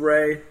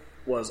 Oubre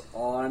was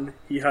on.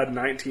 He had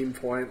 19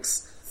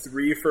 points,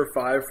 3 for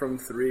 5 from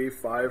 3,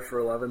 5 for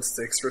 11,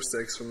 6 for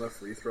 6 from the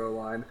free throw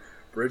line.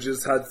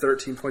 Bridges had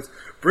 13 points.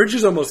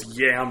 Bridges almost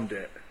yammed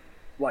it,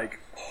 like,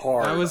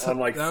 hard on,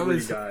 like,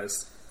 3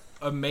 guys.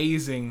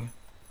 Amazing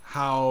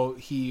how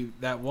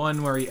that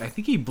one where I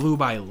think he blew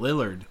by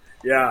Lillard.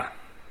 Yeah.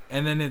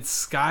 And then it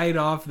skied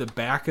off the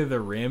back of the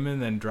rim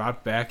and then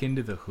dropped back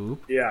into the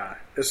hoop. Yeah.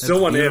 It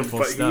still went in,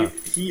 but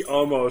he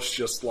almost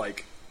just,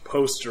 like,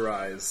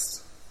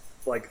 posterized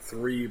like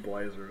 3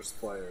 Blazers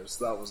players.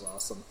 That was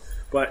awesome.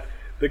 But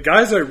the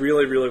guys I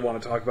really, really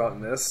want to talk about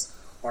in this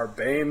are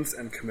Baines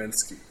and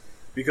Kaminsky,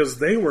 because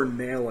they were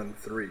nailing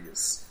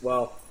threes.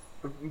 Well,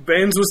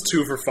 Baines was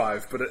 2 for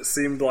 5, but it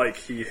seemed like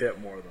he hit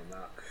more than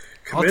that.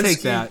 Kaminsky, I'll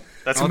take that.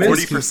 That's I'll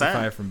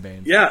 40% from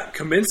Baines. Yeah,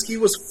 Kaminsky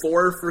was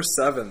 4 for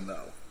 7,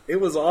 though.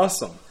 It was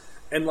awesome.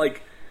 And,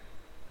 like,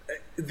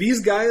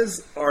 these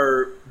guys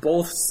are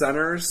both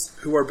centers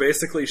who are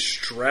basically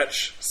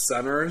stretch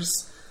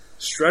centers,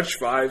 stretch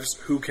 5s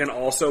who can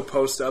also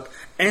post up,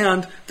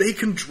 and they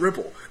can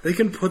dribble. They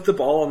can put the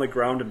ball on the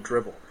ground and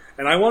dribble.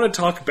 And I want to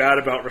talk bad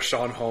about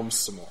Richaun Holmes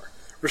some more.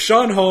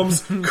 Richaun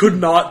Holmes could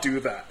not do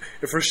that.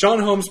 If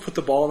Richaun Holmes put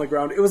the ball on the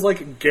ground, it was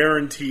like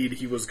guaranteed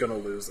he was going to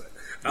lose it.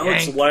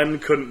 Alex Len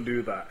couldn't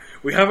do that.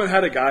 We haven't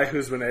had a guy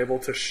who's been able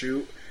to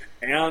shoot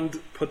and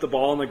put the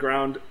ball on the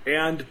ground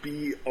and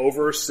be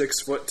over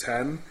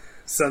 6'10"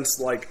 since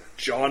like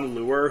John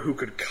Lure, who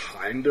could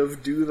kind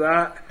of do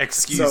that.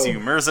 Excuse you,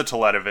 Mirza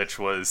Teletovic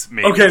was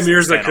maybe okay.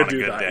 Mirza could on a do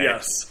good that. day.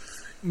 Yes.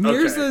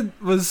 Mirza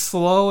was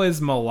slow as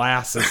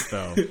molasses,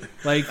 though.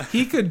 Like,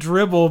 he could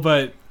dribble,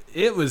 but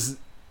it was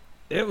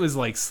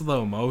like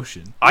slow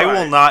motion. I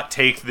will not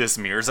take this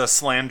Mirza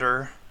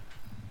slander.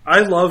 I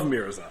love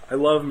Mirza,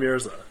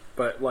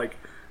 but like,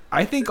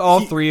 I think all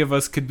 3 of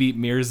us could beat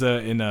Mirza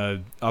in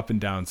a up and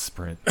down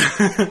sprint.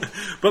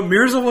 But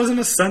Mirza wasn't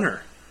a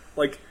center.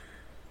 Like,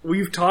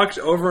 we've talked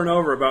over and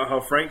over about how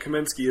Frank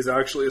Kaminsky is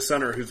actually a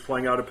center who's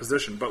playing out of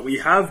position, but we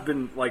have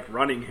been like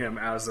running him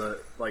as a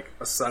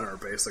center,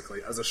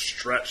 basically, as a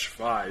stretch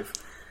 5.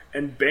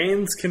 And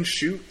Baines can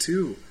shoot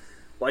too.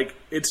 Like,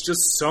 it's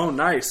just so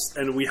nice.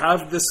 And we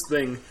have this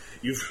thing,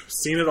 you've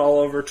seen it all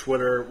over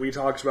Twitter. We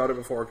talked about it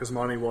before because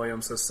Monty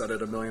Williams has said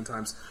it a million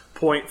times.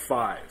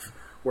 0.5,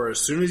 where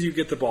as soon as you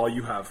get the ball,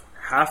 you have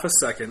half a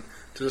second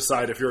to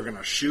decide if you're going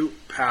to shoot,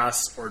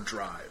 pass, or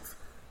drive.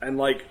 And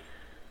like,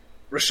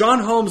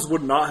 Richaun Holmes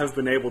would not have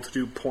been able to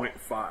do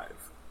 0.5,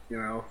 you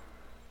know?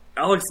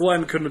 Alex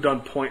Len couldn't have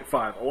done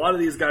 0.5. A lot of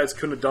these guys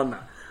couldn't have done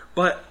that.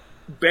 But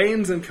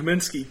Baines and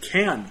Kaminsky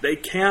can. They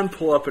can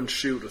pull up and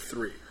shoot a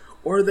 3.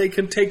 Or they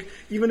can take,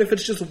 even if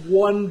it's just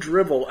one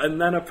dribble and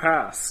then a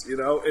pass, you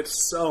know?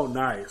 It's so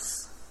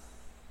nice.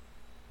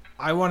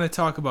 I want to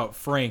talk about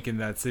Frank in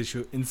that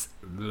situation.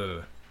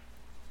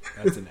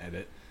 That's an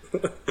edit.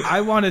 I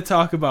want to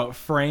talk about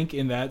Frank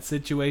in that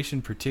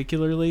situation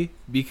particularly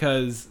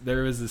because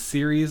there was a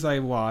series I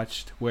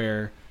watched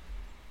where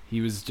he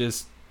was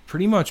just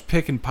pretty much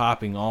pick and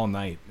popping all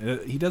night.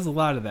 He does a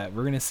lot of that.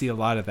 We're going to see a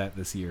lot of that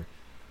this year.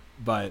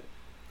 But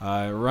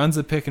runs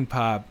a pick and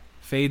pop,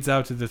 fades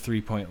out to the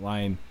 3-point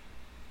line,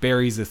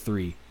 buries a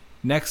 3.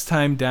 Next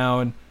time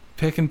down,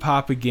 pick and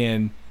pop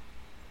again.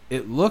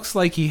 It looks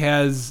like he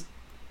has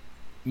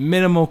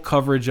minimal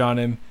coverage on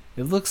him.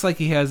 It looks like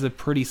he has a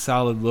pretty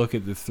solid look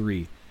at the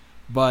 3.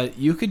 But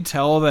you could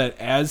tell that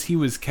as he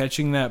was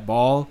catching that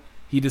ball,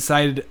 he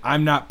decided,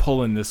 I'm not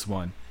pulling this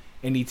one.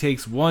 And he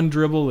takes one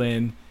dribble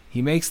in,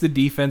 he makes the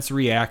defense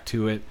react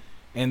to it,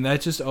 and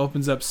that just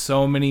opens up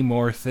so many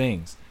more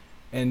things.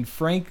 And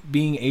Frank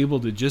being able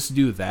to just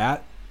do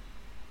that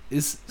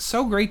is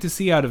so great to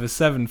see out of a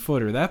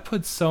 7-footer. That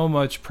puts so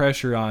much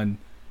pressure on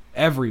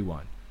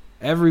everyone.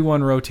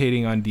 Everyone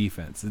rotating on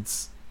defense.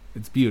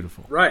 It's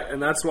beautiful. Right,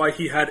 and that's why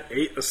he had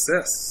 8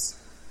 assists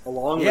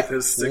along with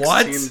his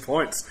 16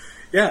 points.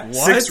 Yeah,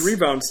 6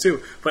 rebounds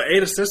too, but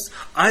 8 assists.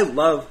 I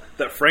love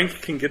that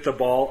Frank can get the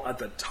ball at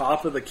the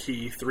top of the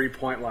key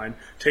 3-point line,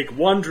 take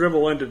one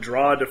dribble in to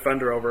draw a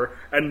defender over,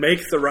 and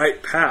make the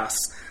right pass.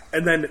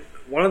 And then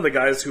one of the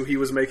guys who he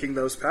was making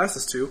those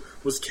passes to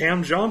was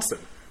Cam Johnson,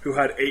 who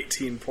had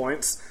 18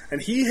 points,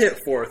 and he hit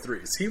 4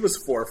 threes. He was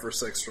 4 for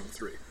 6 from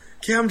 3.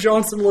 Cam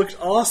Johnson looked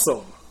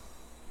awesome.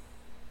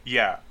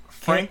 Yeah.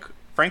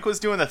 Frank was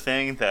doing the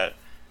thing that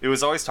it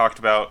was always talked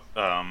about.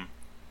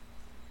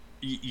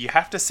 You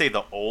have to say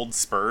the old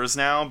Spurs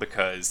now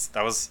because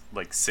that was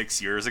like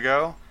 6 years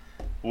ago,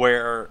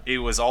 where it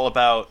was all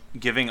about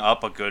giving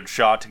up a good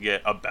shot to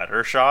get a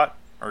better shot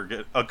or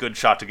get a good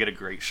shot to get a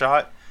great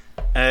shot.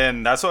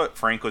 And that's what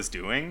Frank was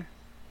doing.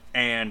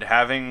 And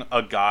having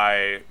a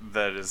guy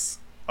that is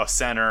a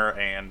center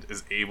and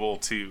is able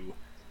to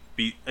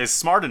is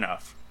smart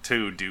enough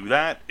to do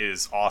that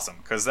is awesome,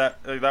 because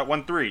that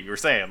 1-3 you were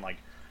saying, like,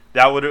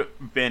 that would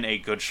have been a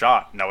good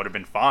shot and that would have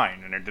been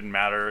fine, and it didn't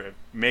matter if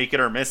make it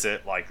or miss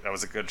it, like, that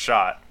was a good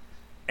shot.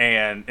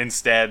 And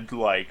instead,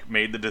 like,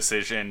 made the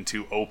decision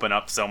to open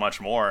up so much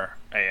more,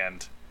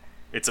 and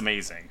it's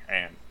amazing.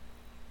 And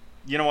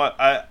you know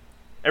what,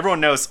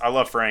 everyone knows I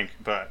love Frank,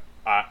 but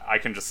I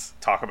can just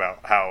talk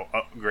about how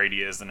great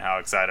he is and how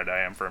excited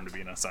I am for him to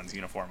be in a Suns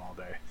uniform all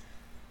day.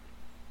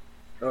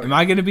 Am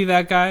I going to be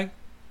that guy?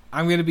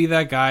 I'm going to be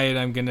that guy, and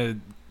I'm going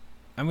to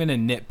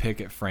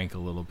nitpick at Frank a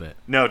little bit.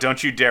 No,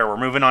 don't you dare. We're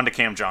moving on to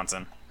Cam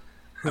Johnson.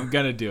 I'm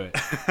going to do it.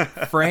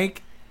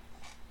 Frank,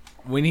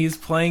 when he's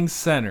playing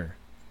center,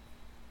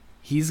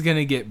 he's going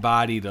to get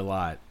bodied a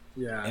lot.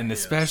 Yeah, and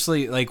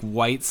especially, like,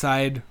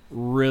 Whiteside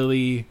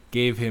really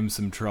gave him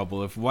some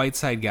trouble. If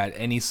Whiteside got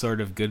any sort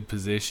of good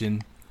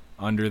position,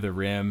 under the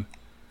rim,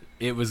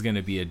 it was going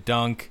to be a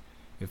dunk.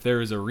 If there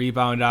was a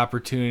rebound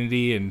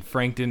opportunity and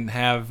Frank didn't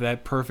have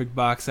that perfect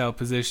box out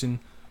position,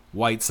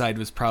 Whiteside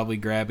was probably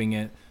grabbing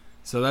it.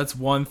 So that's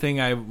one thing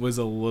I was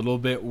a little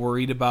bit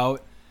worried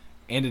about.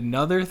 And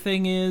another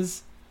thing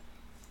is,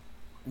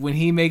 when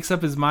he makes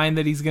up his mind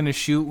that he's going to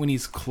shoot when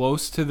he's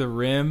close to the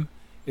rim,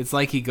 it's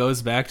like he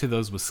goes back to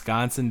those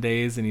Wisconsin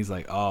days and he's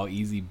like, oh,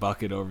 easy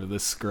bucket over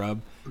this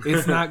scrub.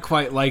 It's not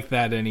quite like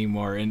that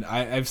anymore. And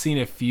I've seen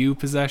a few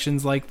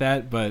possessions like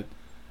that, but,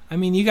 I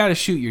mean, you got to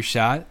shoot your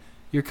shot.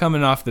 You're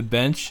coming off the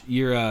bench.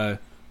 You're a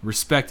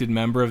respected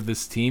member of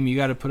this team. You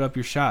got to put up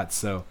your shots.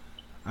 So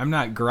I'm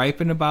not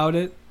griping about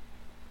it,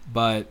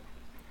 but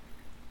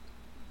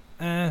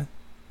I'm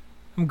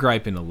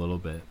griping a little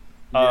bit.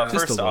 Just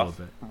first a little off,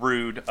 bit.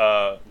 Rude.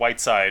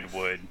 Whiteside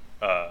would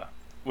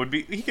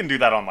be. He can do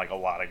that on like a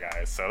lot of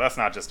guys, so that's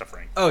not just a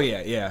Frank. Oh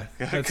yeah.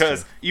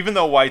 Because even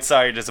though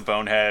Whiteside is a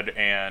bonehead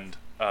and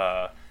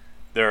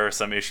there are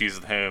some issues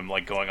with him,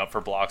 like going up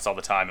for blocks all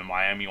the time, and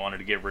Miami wanted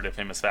to get rid of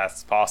him as fast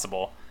as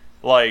possible.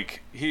 Like,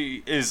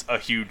 he is a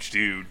huge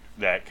dude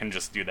that can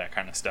just do that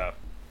kind of stuff.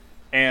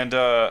 And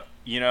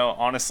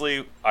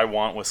honestly, I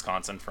want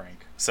Wisconsin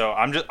Frank. So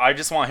I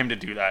just want him to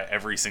do that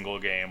every single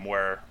game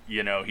where,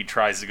 he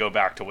tries to go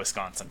back to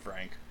Wisconsin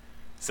Frank.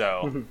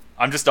 So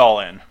I'm just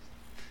all in.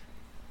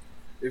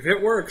 If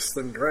it works,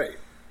 then great.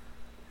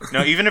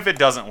 No, even if it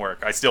doesn't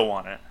work, I still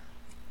want it.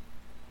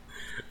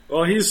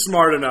 Well, he's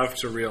smart enough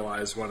to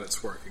realize when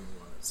it's working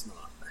and when it's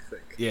not, I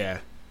think.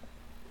 Yeah.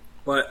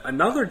 But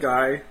another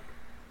guy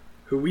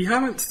who we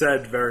haven't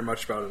said very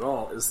much about at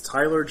all is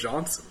Tyler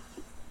Johnson.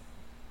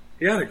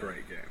 He had a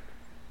great game.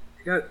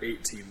 He got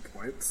 18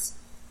 points,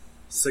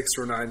 6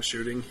 for 9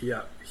 shooting. He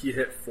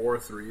hit 4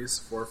 threes,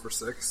 4 for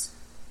 6.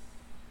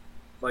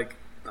 Like,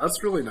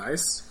 that's really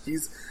nice.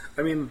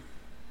 I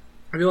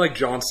feel like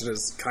Johnson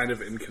is kind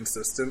of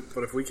inconsistent,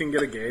 but if we can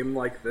get a game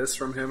like this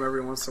from him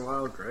every once in a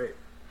while, great.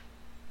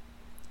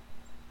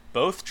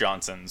 Both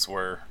Johnsons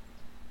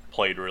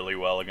played really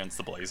well against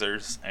the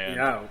Blazers. And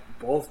yeah,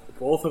 both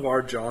of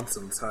our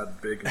Johnsons had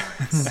big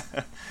nights.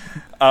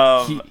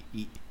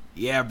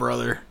 Yeah,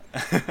 brother.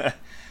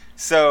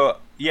 So,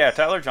 yeah,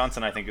 Tyler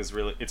Johnson, I think, it's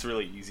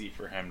really easy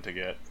for him to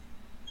get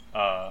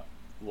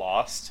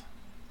lost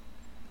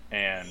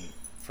and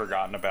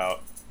forgotten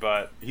about.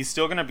 But he's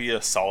still going to be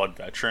a solid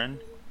veteran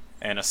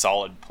and a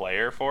solid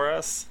player for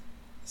us.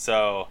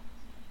 So,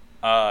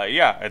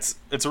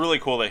 it's really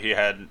cool that he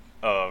had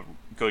a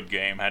good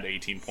game, had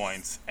 18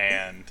 points,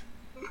 and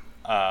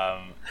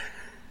I'm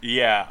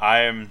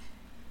trying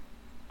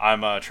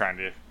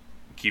to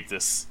keep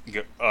this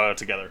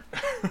together.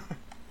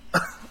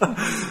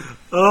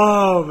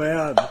 Oh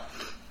man,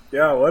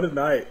 yeah, what a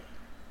night!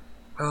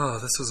 Oh,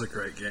 this was a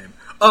great game.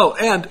 Oh,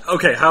 and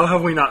okay, how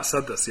have we not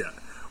said this yet?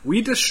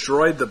 We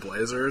destroyed the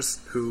Blazers,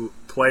 who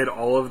played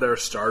all of their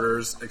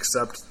starters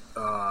except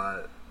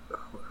what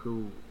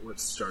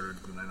starter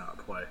did they not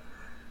play?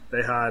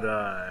 They had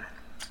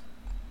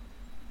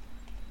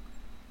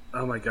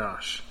oh my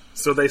gosh.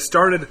 So they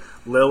started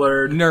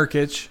Lillard,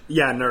 Nurkic.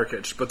 Yeah,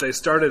 Nurkic, but they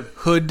started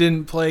Hood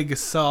didn't play,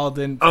 Gasol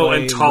didn't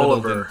play, and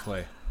Tolliver didn't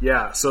play.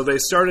 Yeah, so they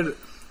started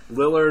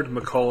Lillard,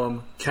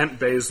 McCollum, Kent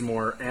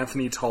Bazemore,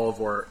 Anthony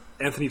Tolliver,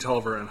 and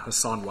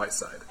Hassan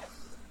Whiteside.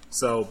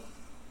 So,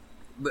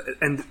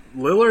 and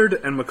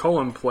Lillard and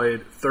McCollum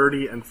played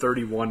 30 and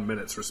 31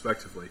 minutes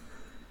respectively.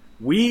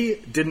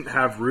 We didn't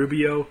have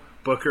Rubio,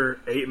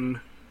 Booker,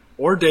 Ayton,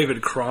 or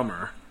David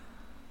Cromer.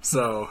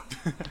 So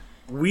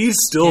we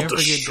still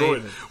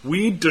destroyed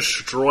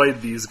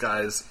these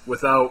guys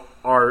without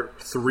our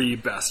 3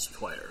 best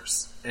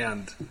players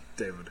and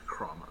David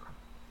Cromer.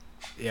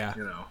 Yeah.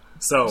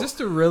 So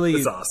it's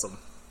awesome.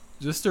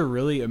 Just a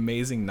really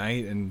amazing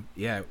night, and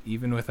yeah,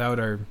 even without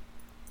our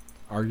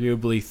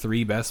arguably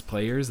 3 best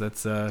players,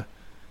 that's a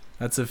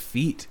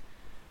feat.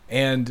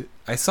 And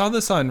I saw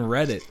this on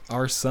Reddit,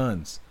 Our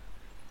Sons.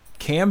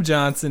 Cam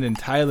Johnson and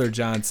Tyler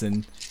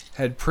Johnson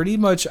had pretty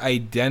much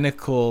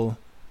identical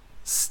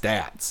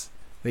stats.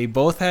 They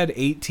both had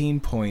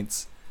 18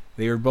 points.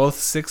 They were both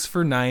 6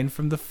 for 9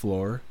 from the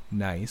floor.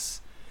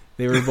 Nice.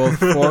 They were both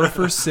 4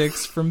 for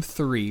 6 from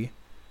 3.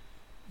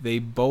 They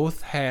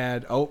both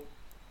had... Oh,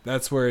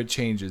 that's where it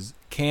changes.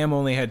 Cam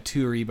only had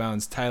 2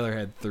 rebounds. Tyler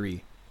had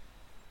 3.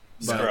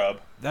 Scrub.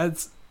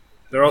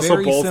 They're also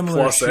very both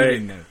similar plus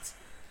shooting 8. notes.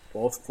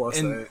 Both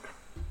plus 8.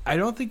 I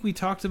don't think we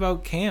talked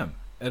about Cam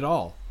at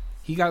all.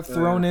 He got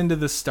thrown into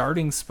the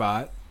starting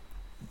spot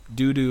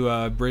due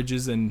to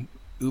Bridges and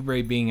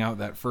Oubre being out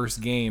that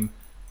first game,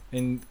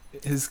 and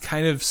has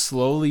kind of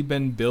slowly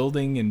been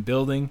building.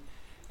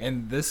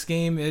 And this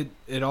game,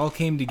 it all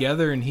came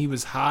together, and he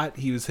was hot.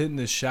 He was hitting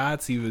his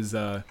shots. He was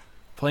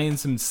playing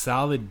some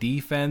solid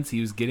defense.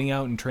 He was getting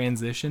out in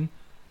transition.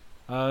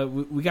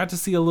 We got to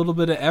see a little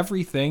bit of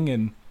everything,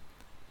 and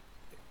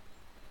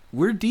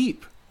we're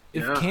deep.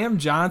 If Cam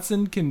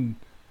Johnson can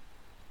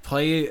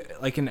play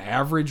like an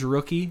average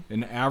rookie,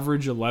 an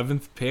average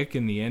 11th pick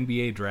in the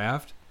NBA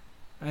draft,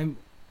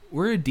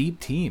 we're a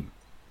deep team.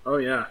 Oh,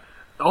 yeah.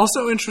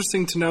 Also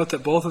interesting to note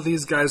that both of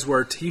these guys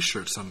wear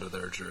T-shirts under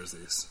their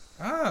jerseys.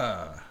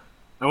 Ah.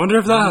 I wonder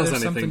if that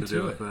has anything to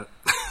do with it.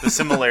 The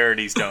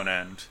similarities don't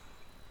end.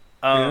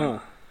 Yeah.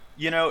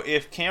 You know,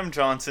 if Cam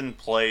Johnson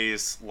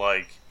plays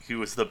like he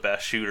was the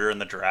best shooter in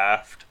the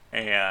draft,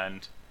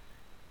 and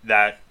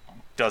that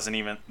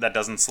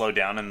doesn't slow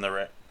down in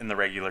the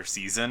regular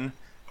season,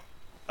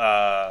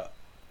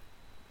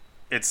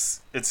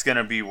 it's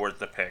gonna be worth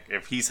the pick.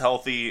 If he's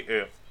healthy,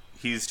 if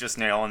he's just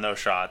nailing those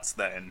shots,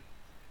 then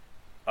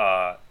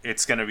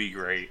it's gonna be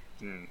great.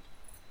 And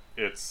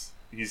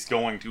he's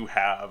going to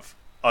have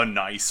a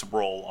nice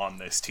role on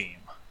this team.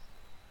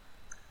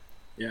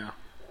 Yeah.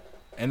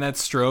 And that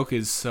stroke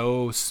is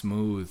so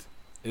smooth.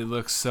 It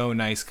looks so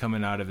nice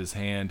coming out of his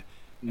hand.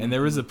 Mm-hmm. And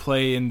there was a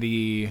play in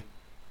it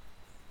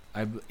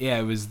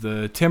was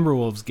the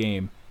Timberwolves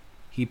game.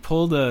 He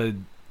pulled a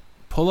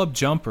pull-up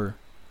jumper,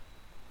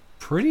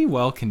 pretty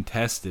well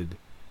contested,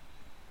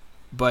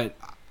 but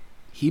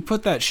he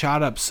put that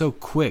shot up so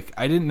quick.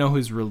 I didn't know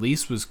his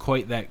release was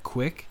quite that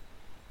quick.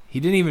 He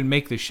didn't even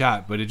make the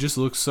shot, but it just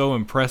looked so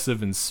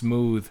impressive and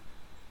smooth,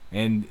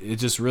 and it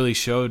just really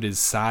showed his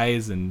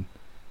size and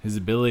his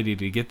ability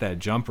to get that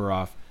jumper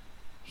off.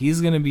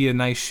 He's going to be a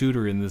nice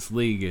shooter in this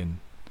league, and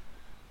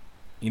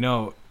you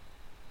know,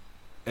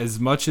 as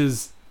much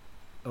as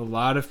a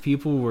lot of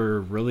people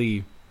were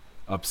really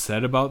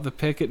upset about the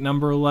pick at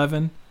number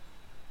 11,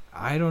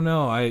 I don't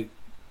know.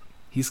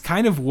 He's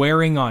kind of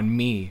wearing on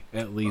me,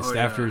 at least,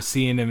 after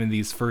seeing him in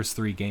these first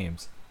 3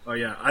 games. Oh,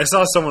 yeah. I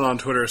saw someone on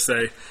Twitter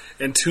say,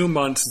 in 2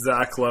 months,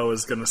 Zach Lowe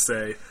is going to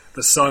say,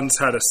 the Suns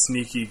had a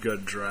sneaky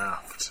good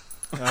draft.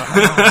 And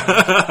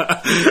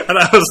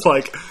I was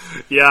like,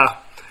 yeah,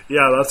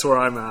 that's where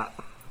I'm at.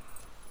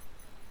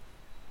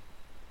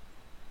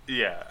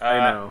 Yeah.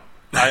 I know.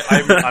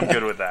 I'm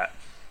good with that.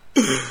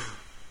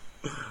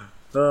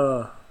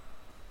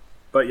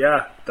 But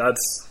yeah,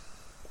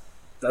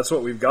 that's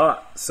what we've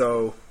got.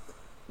 So,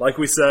 like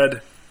we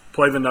said,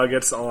 play the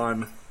Nuggets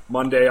on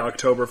Monday,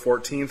 October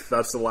 14th.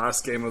 That's the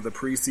last game of the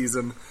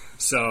preseason.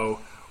 So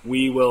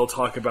we will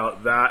talk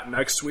about that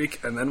next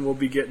week, and then we'll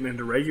be getting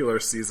into regular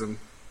season.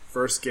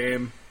 First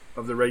game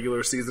of the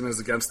regular season is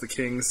against the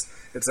Kings.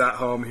 It's at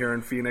home here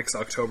in Phoenix,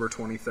 October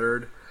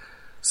 23rd.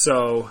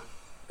 So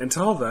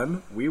until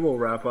then, we will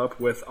wrap up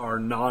with our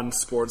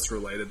non-sports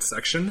related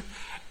section.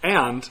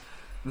 And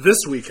this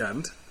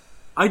weekend,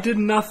 I did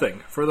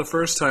nothing for the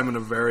first time in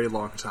a very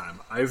long time.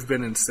 I've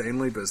been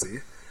insanely busy,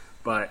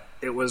 but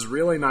it was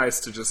really nice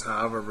to just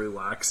have a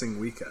relaxing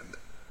weekend.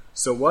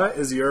 So what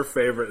is your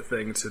favorite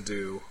thing to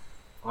do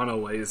on a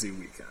lazy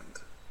weekend?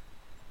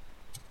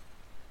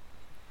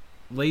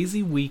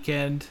 Lazy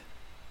weekend,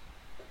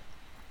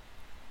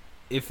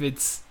 if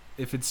it's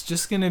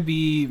just going to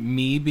be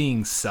me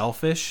being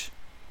selfish,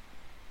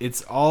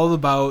 it's all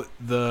about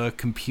the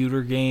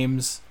computer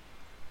games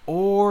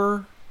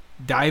or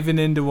diving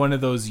into one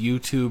of those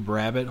YouTube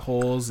rabbit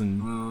holes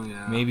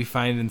and maybe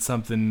finding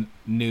something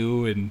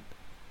new. And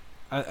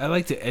I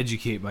like to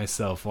educate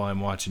myself while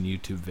I'm watching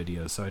YouTube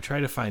videos, so I try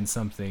to find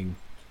something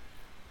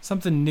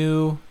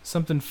new,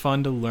 something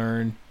fun to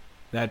learn,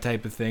 that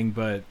type of thing.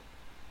 But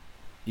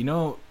you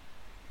know,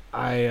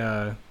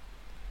 I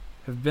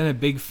have been a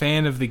big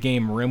fan of the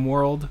game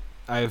RimWorld.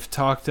 I've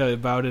talked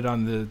about it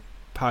on the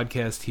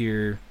podcast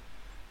here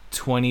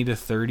 20 to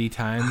 30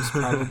 times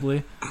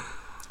probably.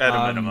 At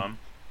a minimum.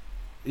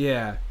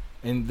 Yeah,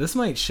 and this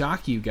might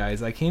shock you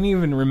guys. I can't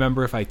even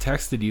remember if I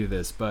texted you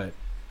this, but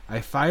I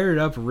fired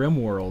up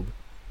RimWorld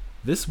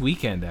this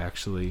weekend,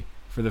 actually,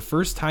 for the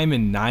first time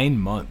in 9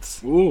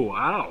 months. Ooh,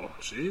 wow.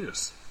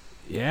 Jeez.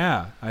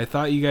 Yeah, I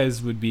thought you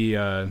guys would be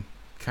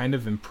kind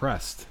of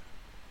impressed.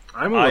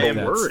 I'm a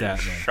little worried.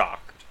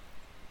 Shocked.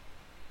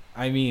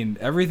 I mean,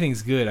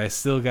 everything's good. I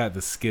still got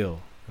the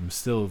skill. I'm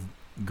still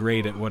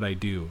great at what I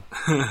do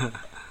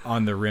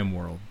on the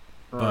RimWorld.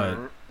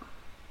 But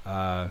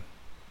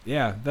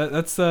yeah,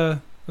 that's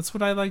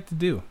what I like to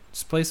do.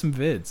 Just play some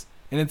vids.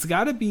 And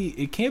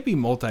it can't be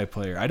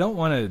multiplayer. I don't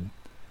want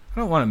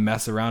to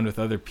mess around with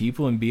other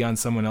people and be on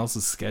someone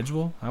else's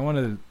schedule. I want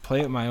to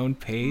play at my own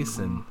pace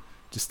and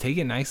just take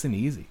it nice and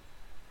easy.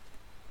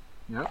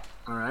 Yep.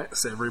 All right,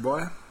 Savory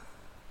Boy.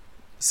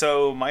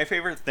 So my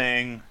favorite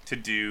thing to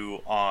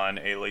do on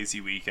a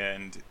lazy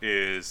weekend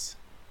is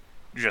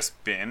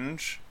just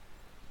binge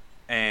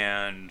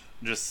and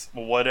just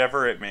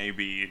whatever it may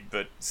be,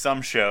 but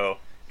some show,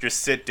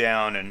 just sit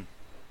down and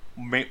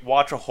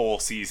watch a whole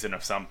season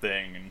of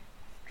something and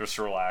just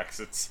relax.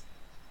 It's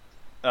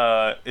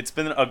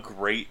been a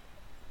great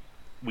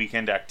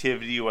weekend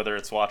activity, whether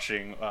it's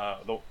watching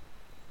the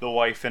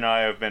wife and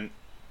I have been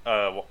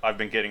I've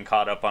been getting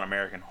caught up on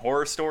American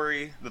Horror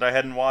Story that I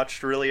hadn't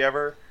watched really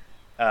ever.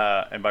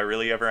 And by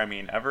really ever, I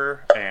mean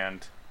ever.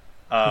 And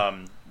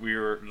we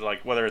were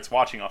like, whether it's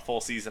watching a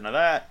full season of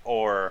that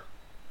or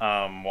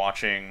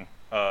watching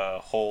a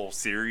whole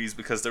series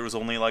because there was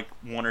only like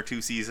 1 or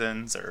 2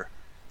 seasons, or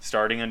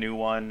starting a new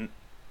one.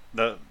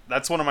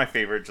 That's one of my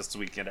favorite just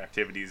weekend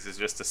activities, is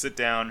just to sit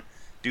down,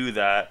 do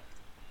that,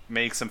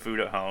 make some food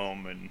at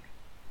home, and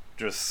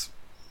just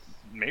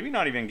maybe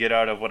not even get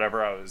out of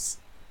whatever I was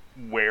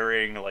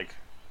wearing like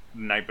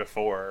the night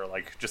before.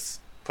 Like just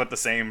put the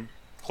same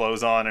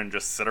clothes on and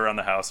just sit around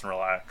the house and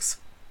relax.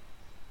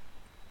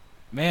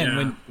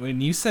 Man, when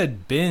you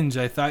said binge,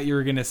 I thought you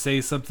were gonna say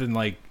something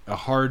like a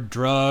hard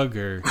drug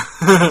or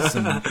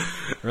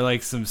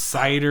some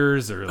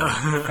ciders or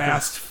like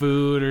fast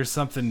food or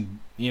something,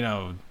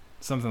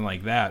 something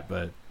like that.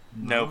 But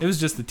nope. It was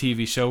just the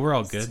TV show. We're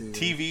all good.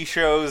 TV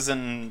shows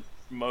and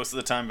most of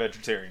the time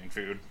vegetarian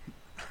food.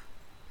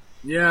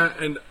 Yeah,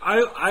 and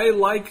I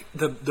like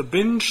the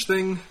binge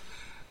thing.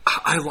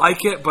 I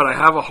like it, but I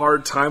have a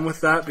hard time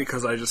with that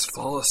because I just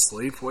fall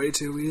asleep way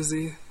too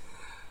easy.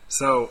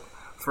 So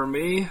for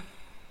me,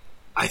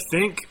 I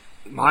think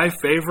my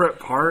favorite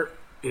part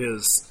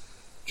is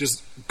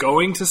just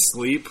going to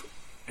sleep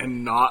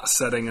and not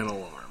setting an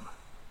alarm.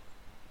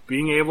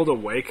 Being able to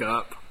wake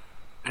up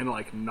and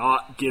like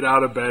not get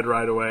out of bed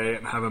right away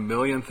and have a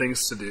million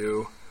things to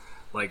do.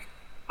 Like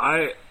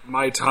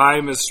my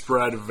time is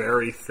spread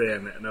very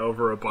thin and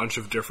over a bunch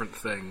of different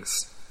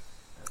things.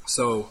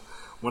 So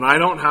when I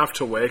don't have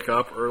to wake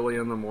up early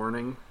in the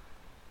morning,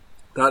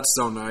 that's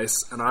so nice.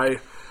 And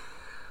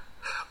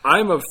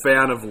I'm a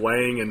fan of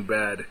laying in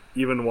bed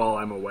even while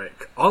I'm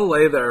awake. I'll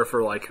lay there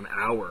for like an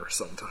hour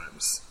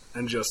sometimes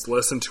and just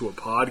listen to a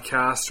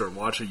podcast or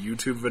watch a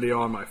YouTube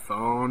video on my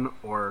phone,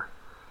 or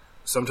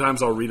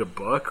sometimes I'll read a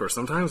book, or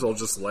sometimes I'll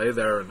just lay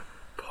there and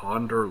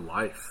ponder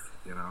life,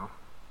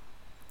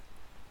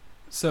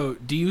 So,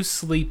 do you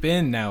sleep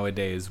in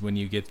nowadays when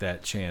you get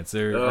that chance?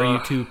 Or are you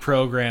too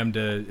programmed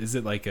to, is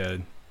it like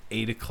a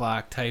 8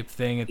 o'clock type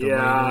thing at the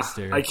latest?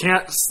 Or? I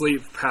can't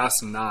sleep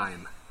past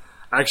 9.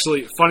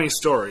 Actually, funny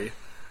story.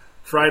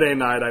 Friday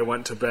night I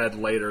went to bed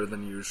later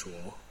than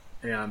usual,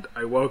 and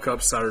I woke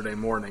up Saturday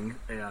morning,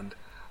 and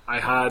I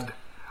had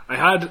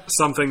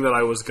something that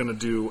I was going to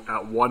do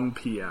at 1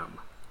 p.m.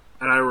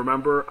 And I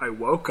remember I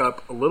woke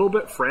up a little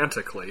bit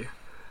frantically.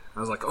 I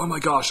was like, oh my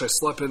gosh, I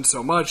slept in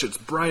so much, it's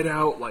bright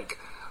out, like,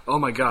 oh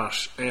my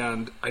gosh.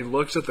 And I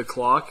looked at the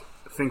clock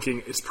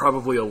thinking it's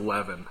probably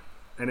 11,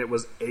 and it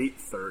was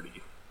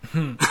 8:30.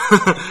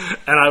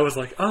 And I was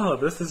like, oh,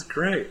 this is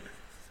great.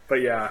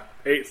 But yeah,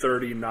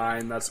 8:30,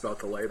 9, that's about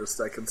the latest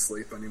I can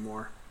sleep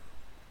anymore.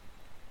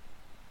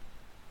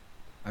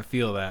 I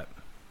feel that.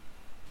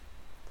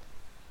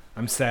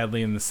 I'm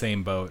sadly in the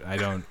same boat. I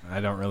don't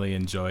really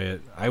enjoy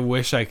it. I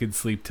wish I could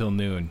sleep till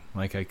noon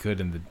like I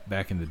could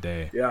back in the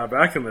day. Yeah,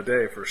 back in the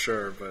day for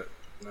sure, but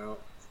no.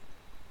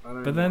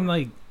 But then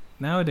like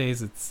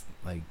nowadays it's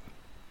like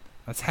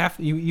that's half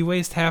you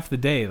waste half the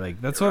day.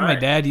 Like that's what my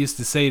dad used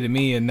to say to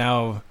me, and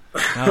now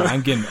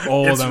I'm getting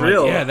old. I'm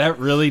real. Like, yeah, that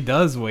really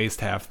does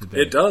waste half the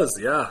day. It does,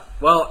 yeah.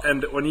 Well,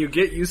 and when you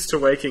get used to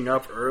waking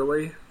up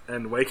early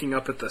and waking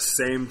up at the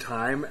same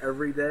time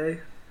every day,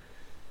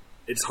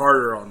 it's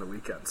harder on the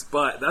weekends.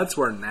 But that's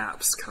where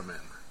naps come in.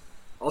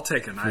 I'll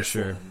take a nice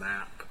little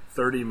nap.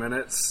 30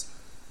 minutes,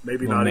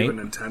 maybe not even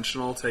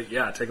intentional. Take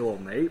a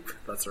little nape.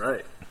 That's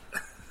right.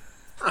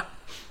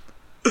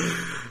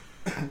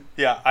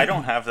 Yeah, I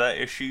don't have that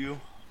issue.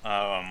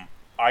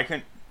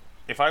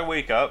 If I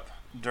wake up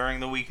during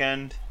the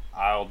weekend,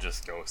 I'll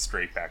just go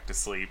straight back to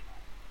sleep.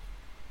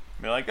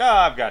 Be like,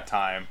 I've got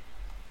time.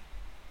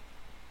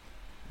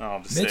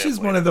 I'll just Mitch is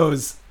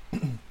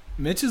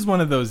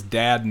one of those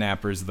dad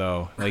nappers,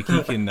 though. Like,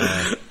 he can...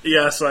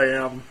 Yes, I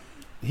am.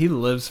 He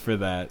lives for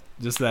that.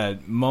 Just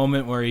that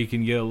moment where he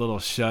can get a little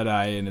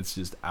shut-eye and it's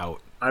just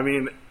out. I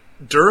mean,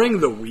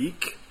 during the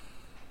week,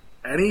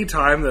 any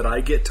time that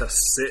I get to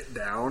sit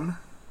down,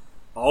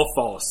 I'll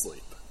fall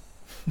asleep.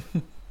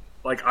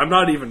 Like, I'm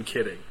not even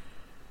kidding.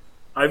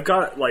 It's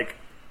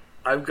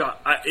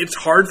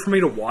hard for me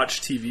to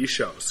watch TV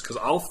shows because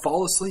I'll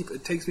fall asleep.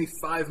 It takes me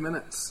 5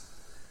 minutes.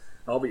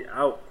 I'll be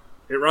out.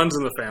 It runs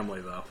in the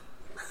family, though.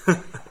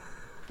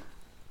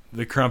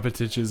 The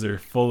Crumpetiches are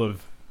full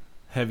of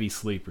heavy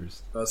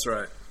sleepers. That's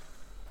right.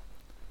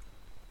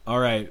 All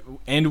right.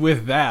 And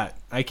with that,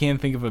 I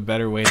can't think of a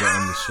better way to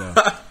end the show.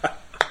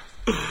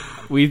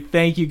 We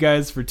thank you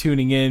guys for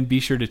tuning in. Be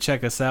sure to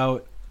check us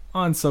out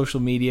on social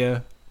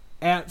media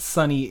at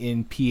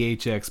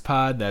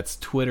SunnyInPHXPod. That's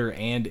Twitter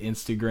and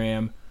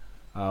Instagram.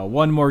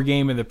 One more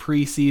game of the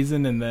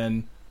preseason, and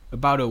then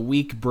about a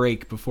week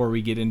break before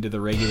we get into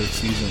the regular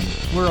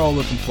season. We're all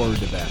looking forward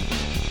to that.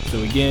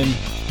 So again,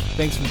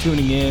 thanks for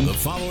tuning in. The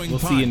following we'll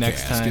see you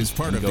next time. is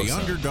part of the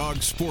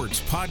Underdog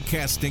Sports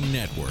Podcasting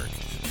Network.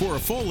 For a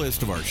full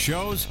list of our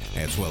shows,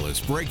 as well as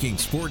breaking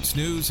sports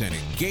news and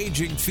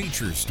engaging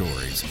feature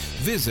stories,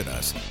 visit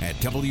us at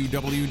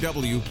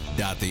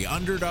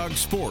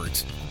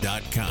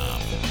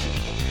www.theunderdogsports.com.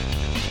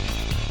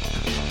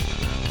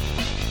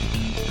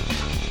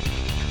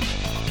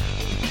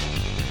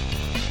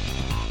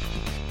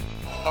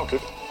 Okay.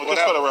 Well,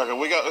 just for the record,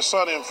 we got the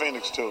Sunny in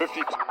Phoenix, too.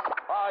 52.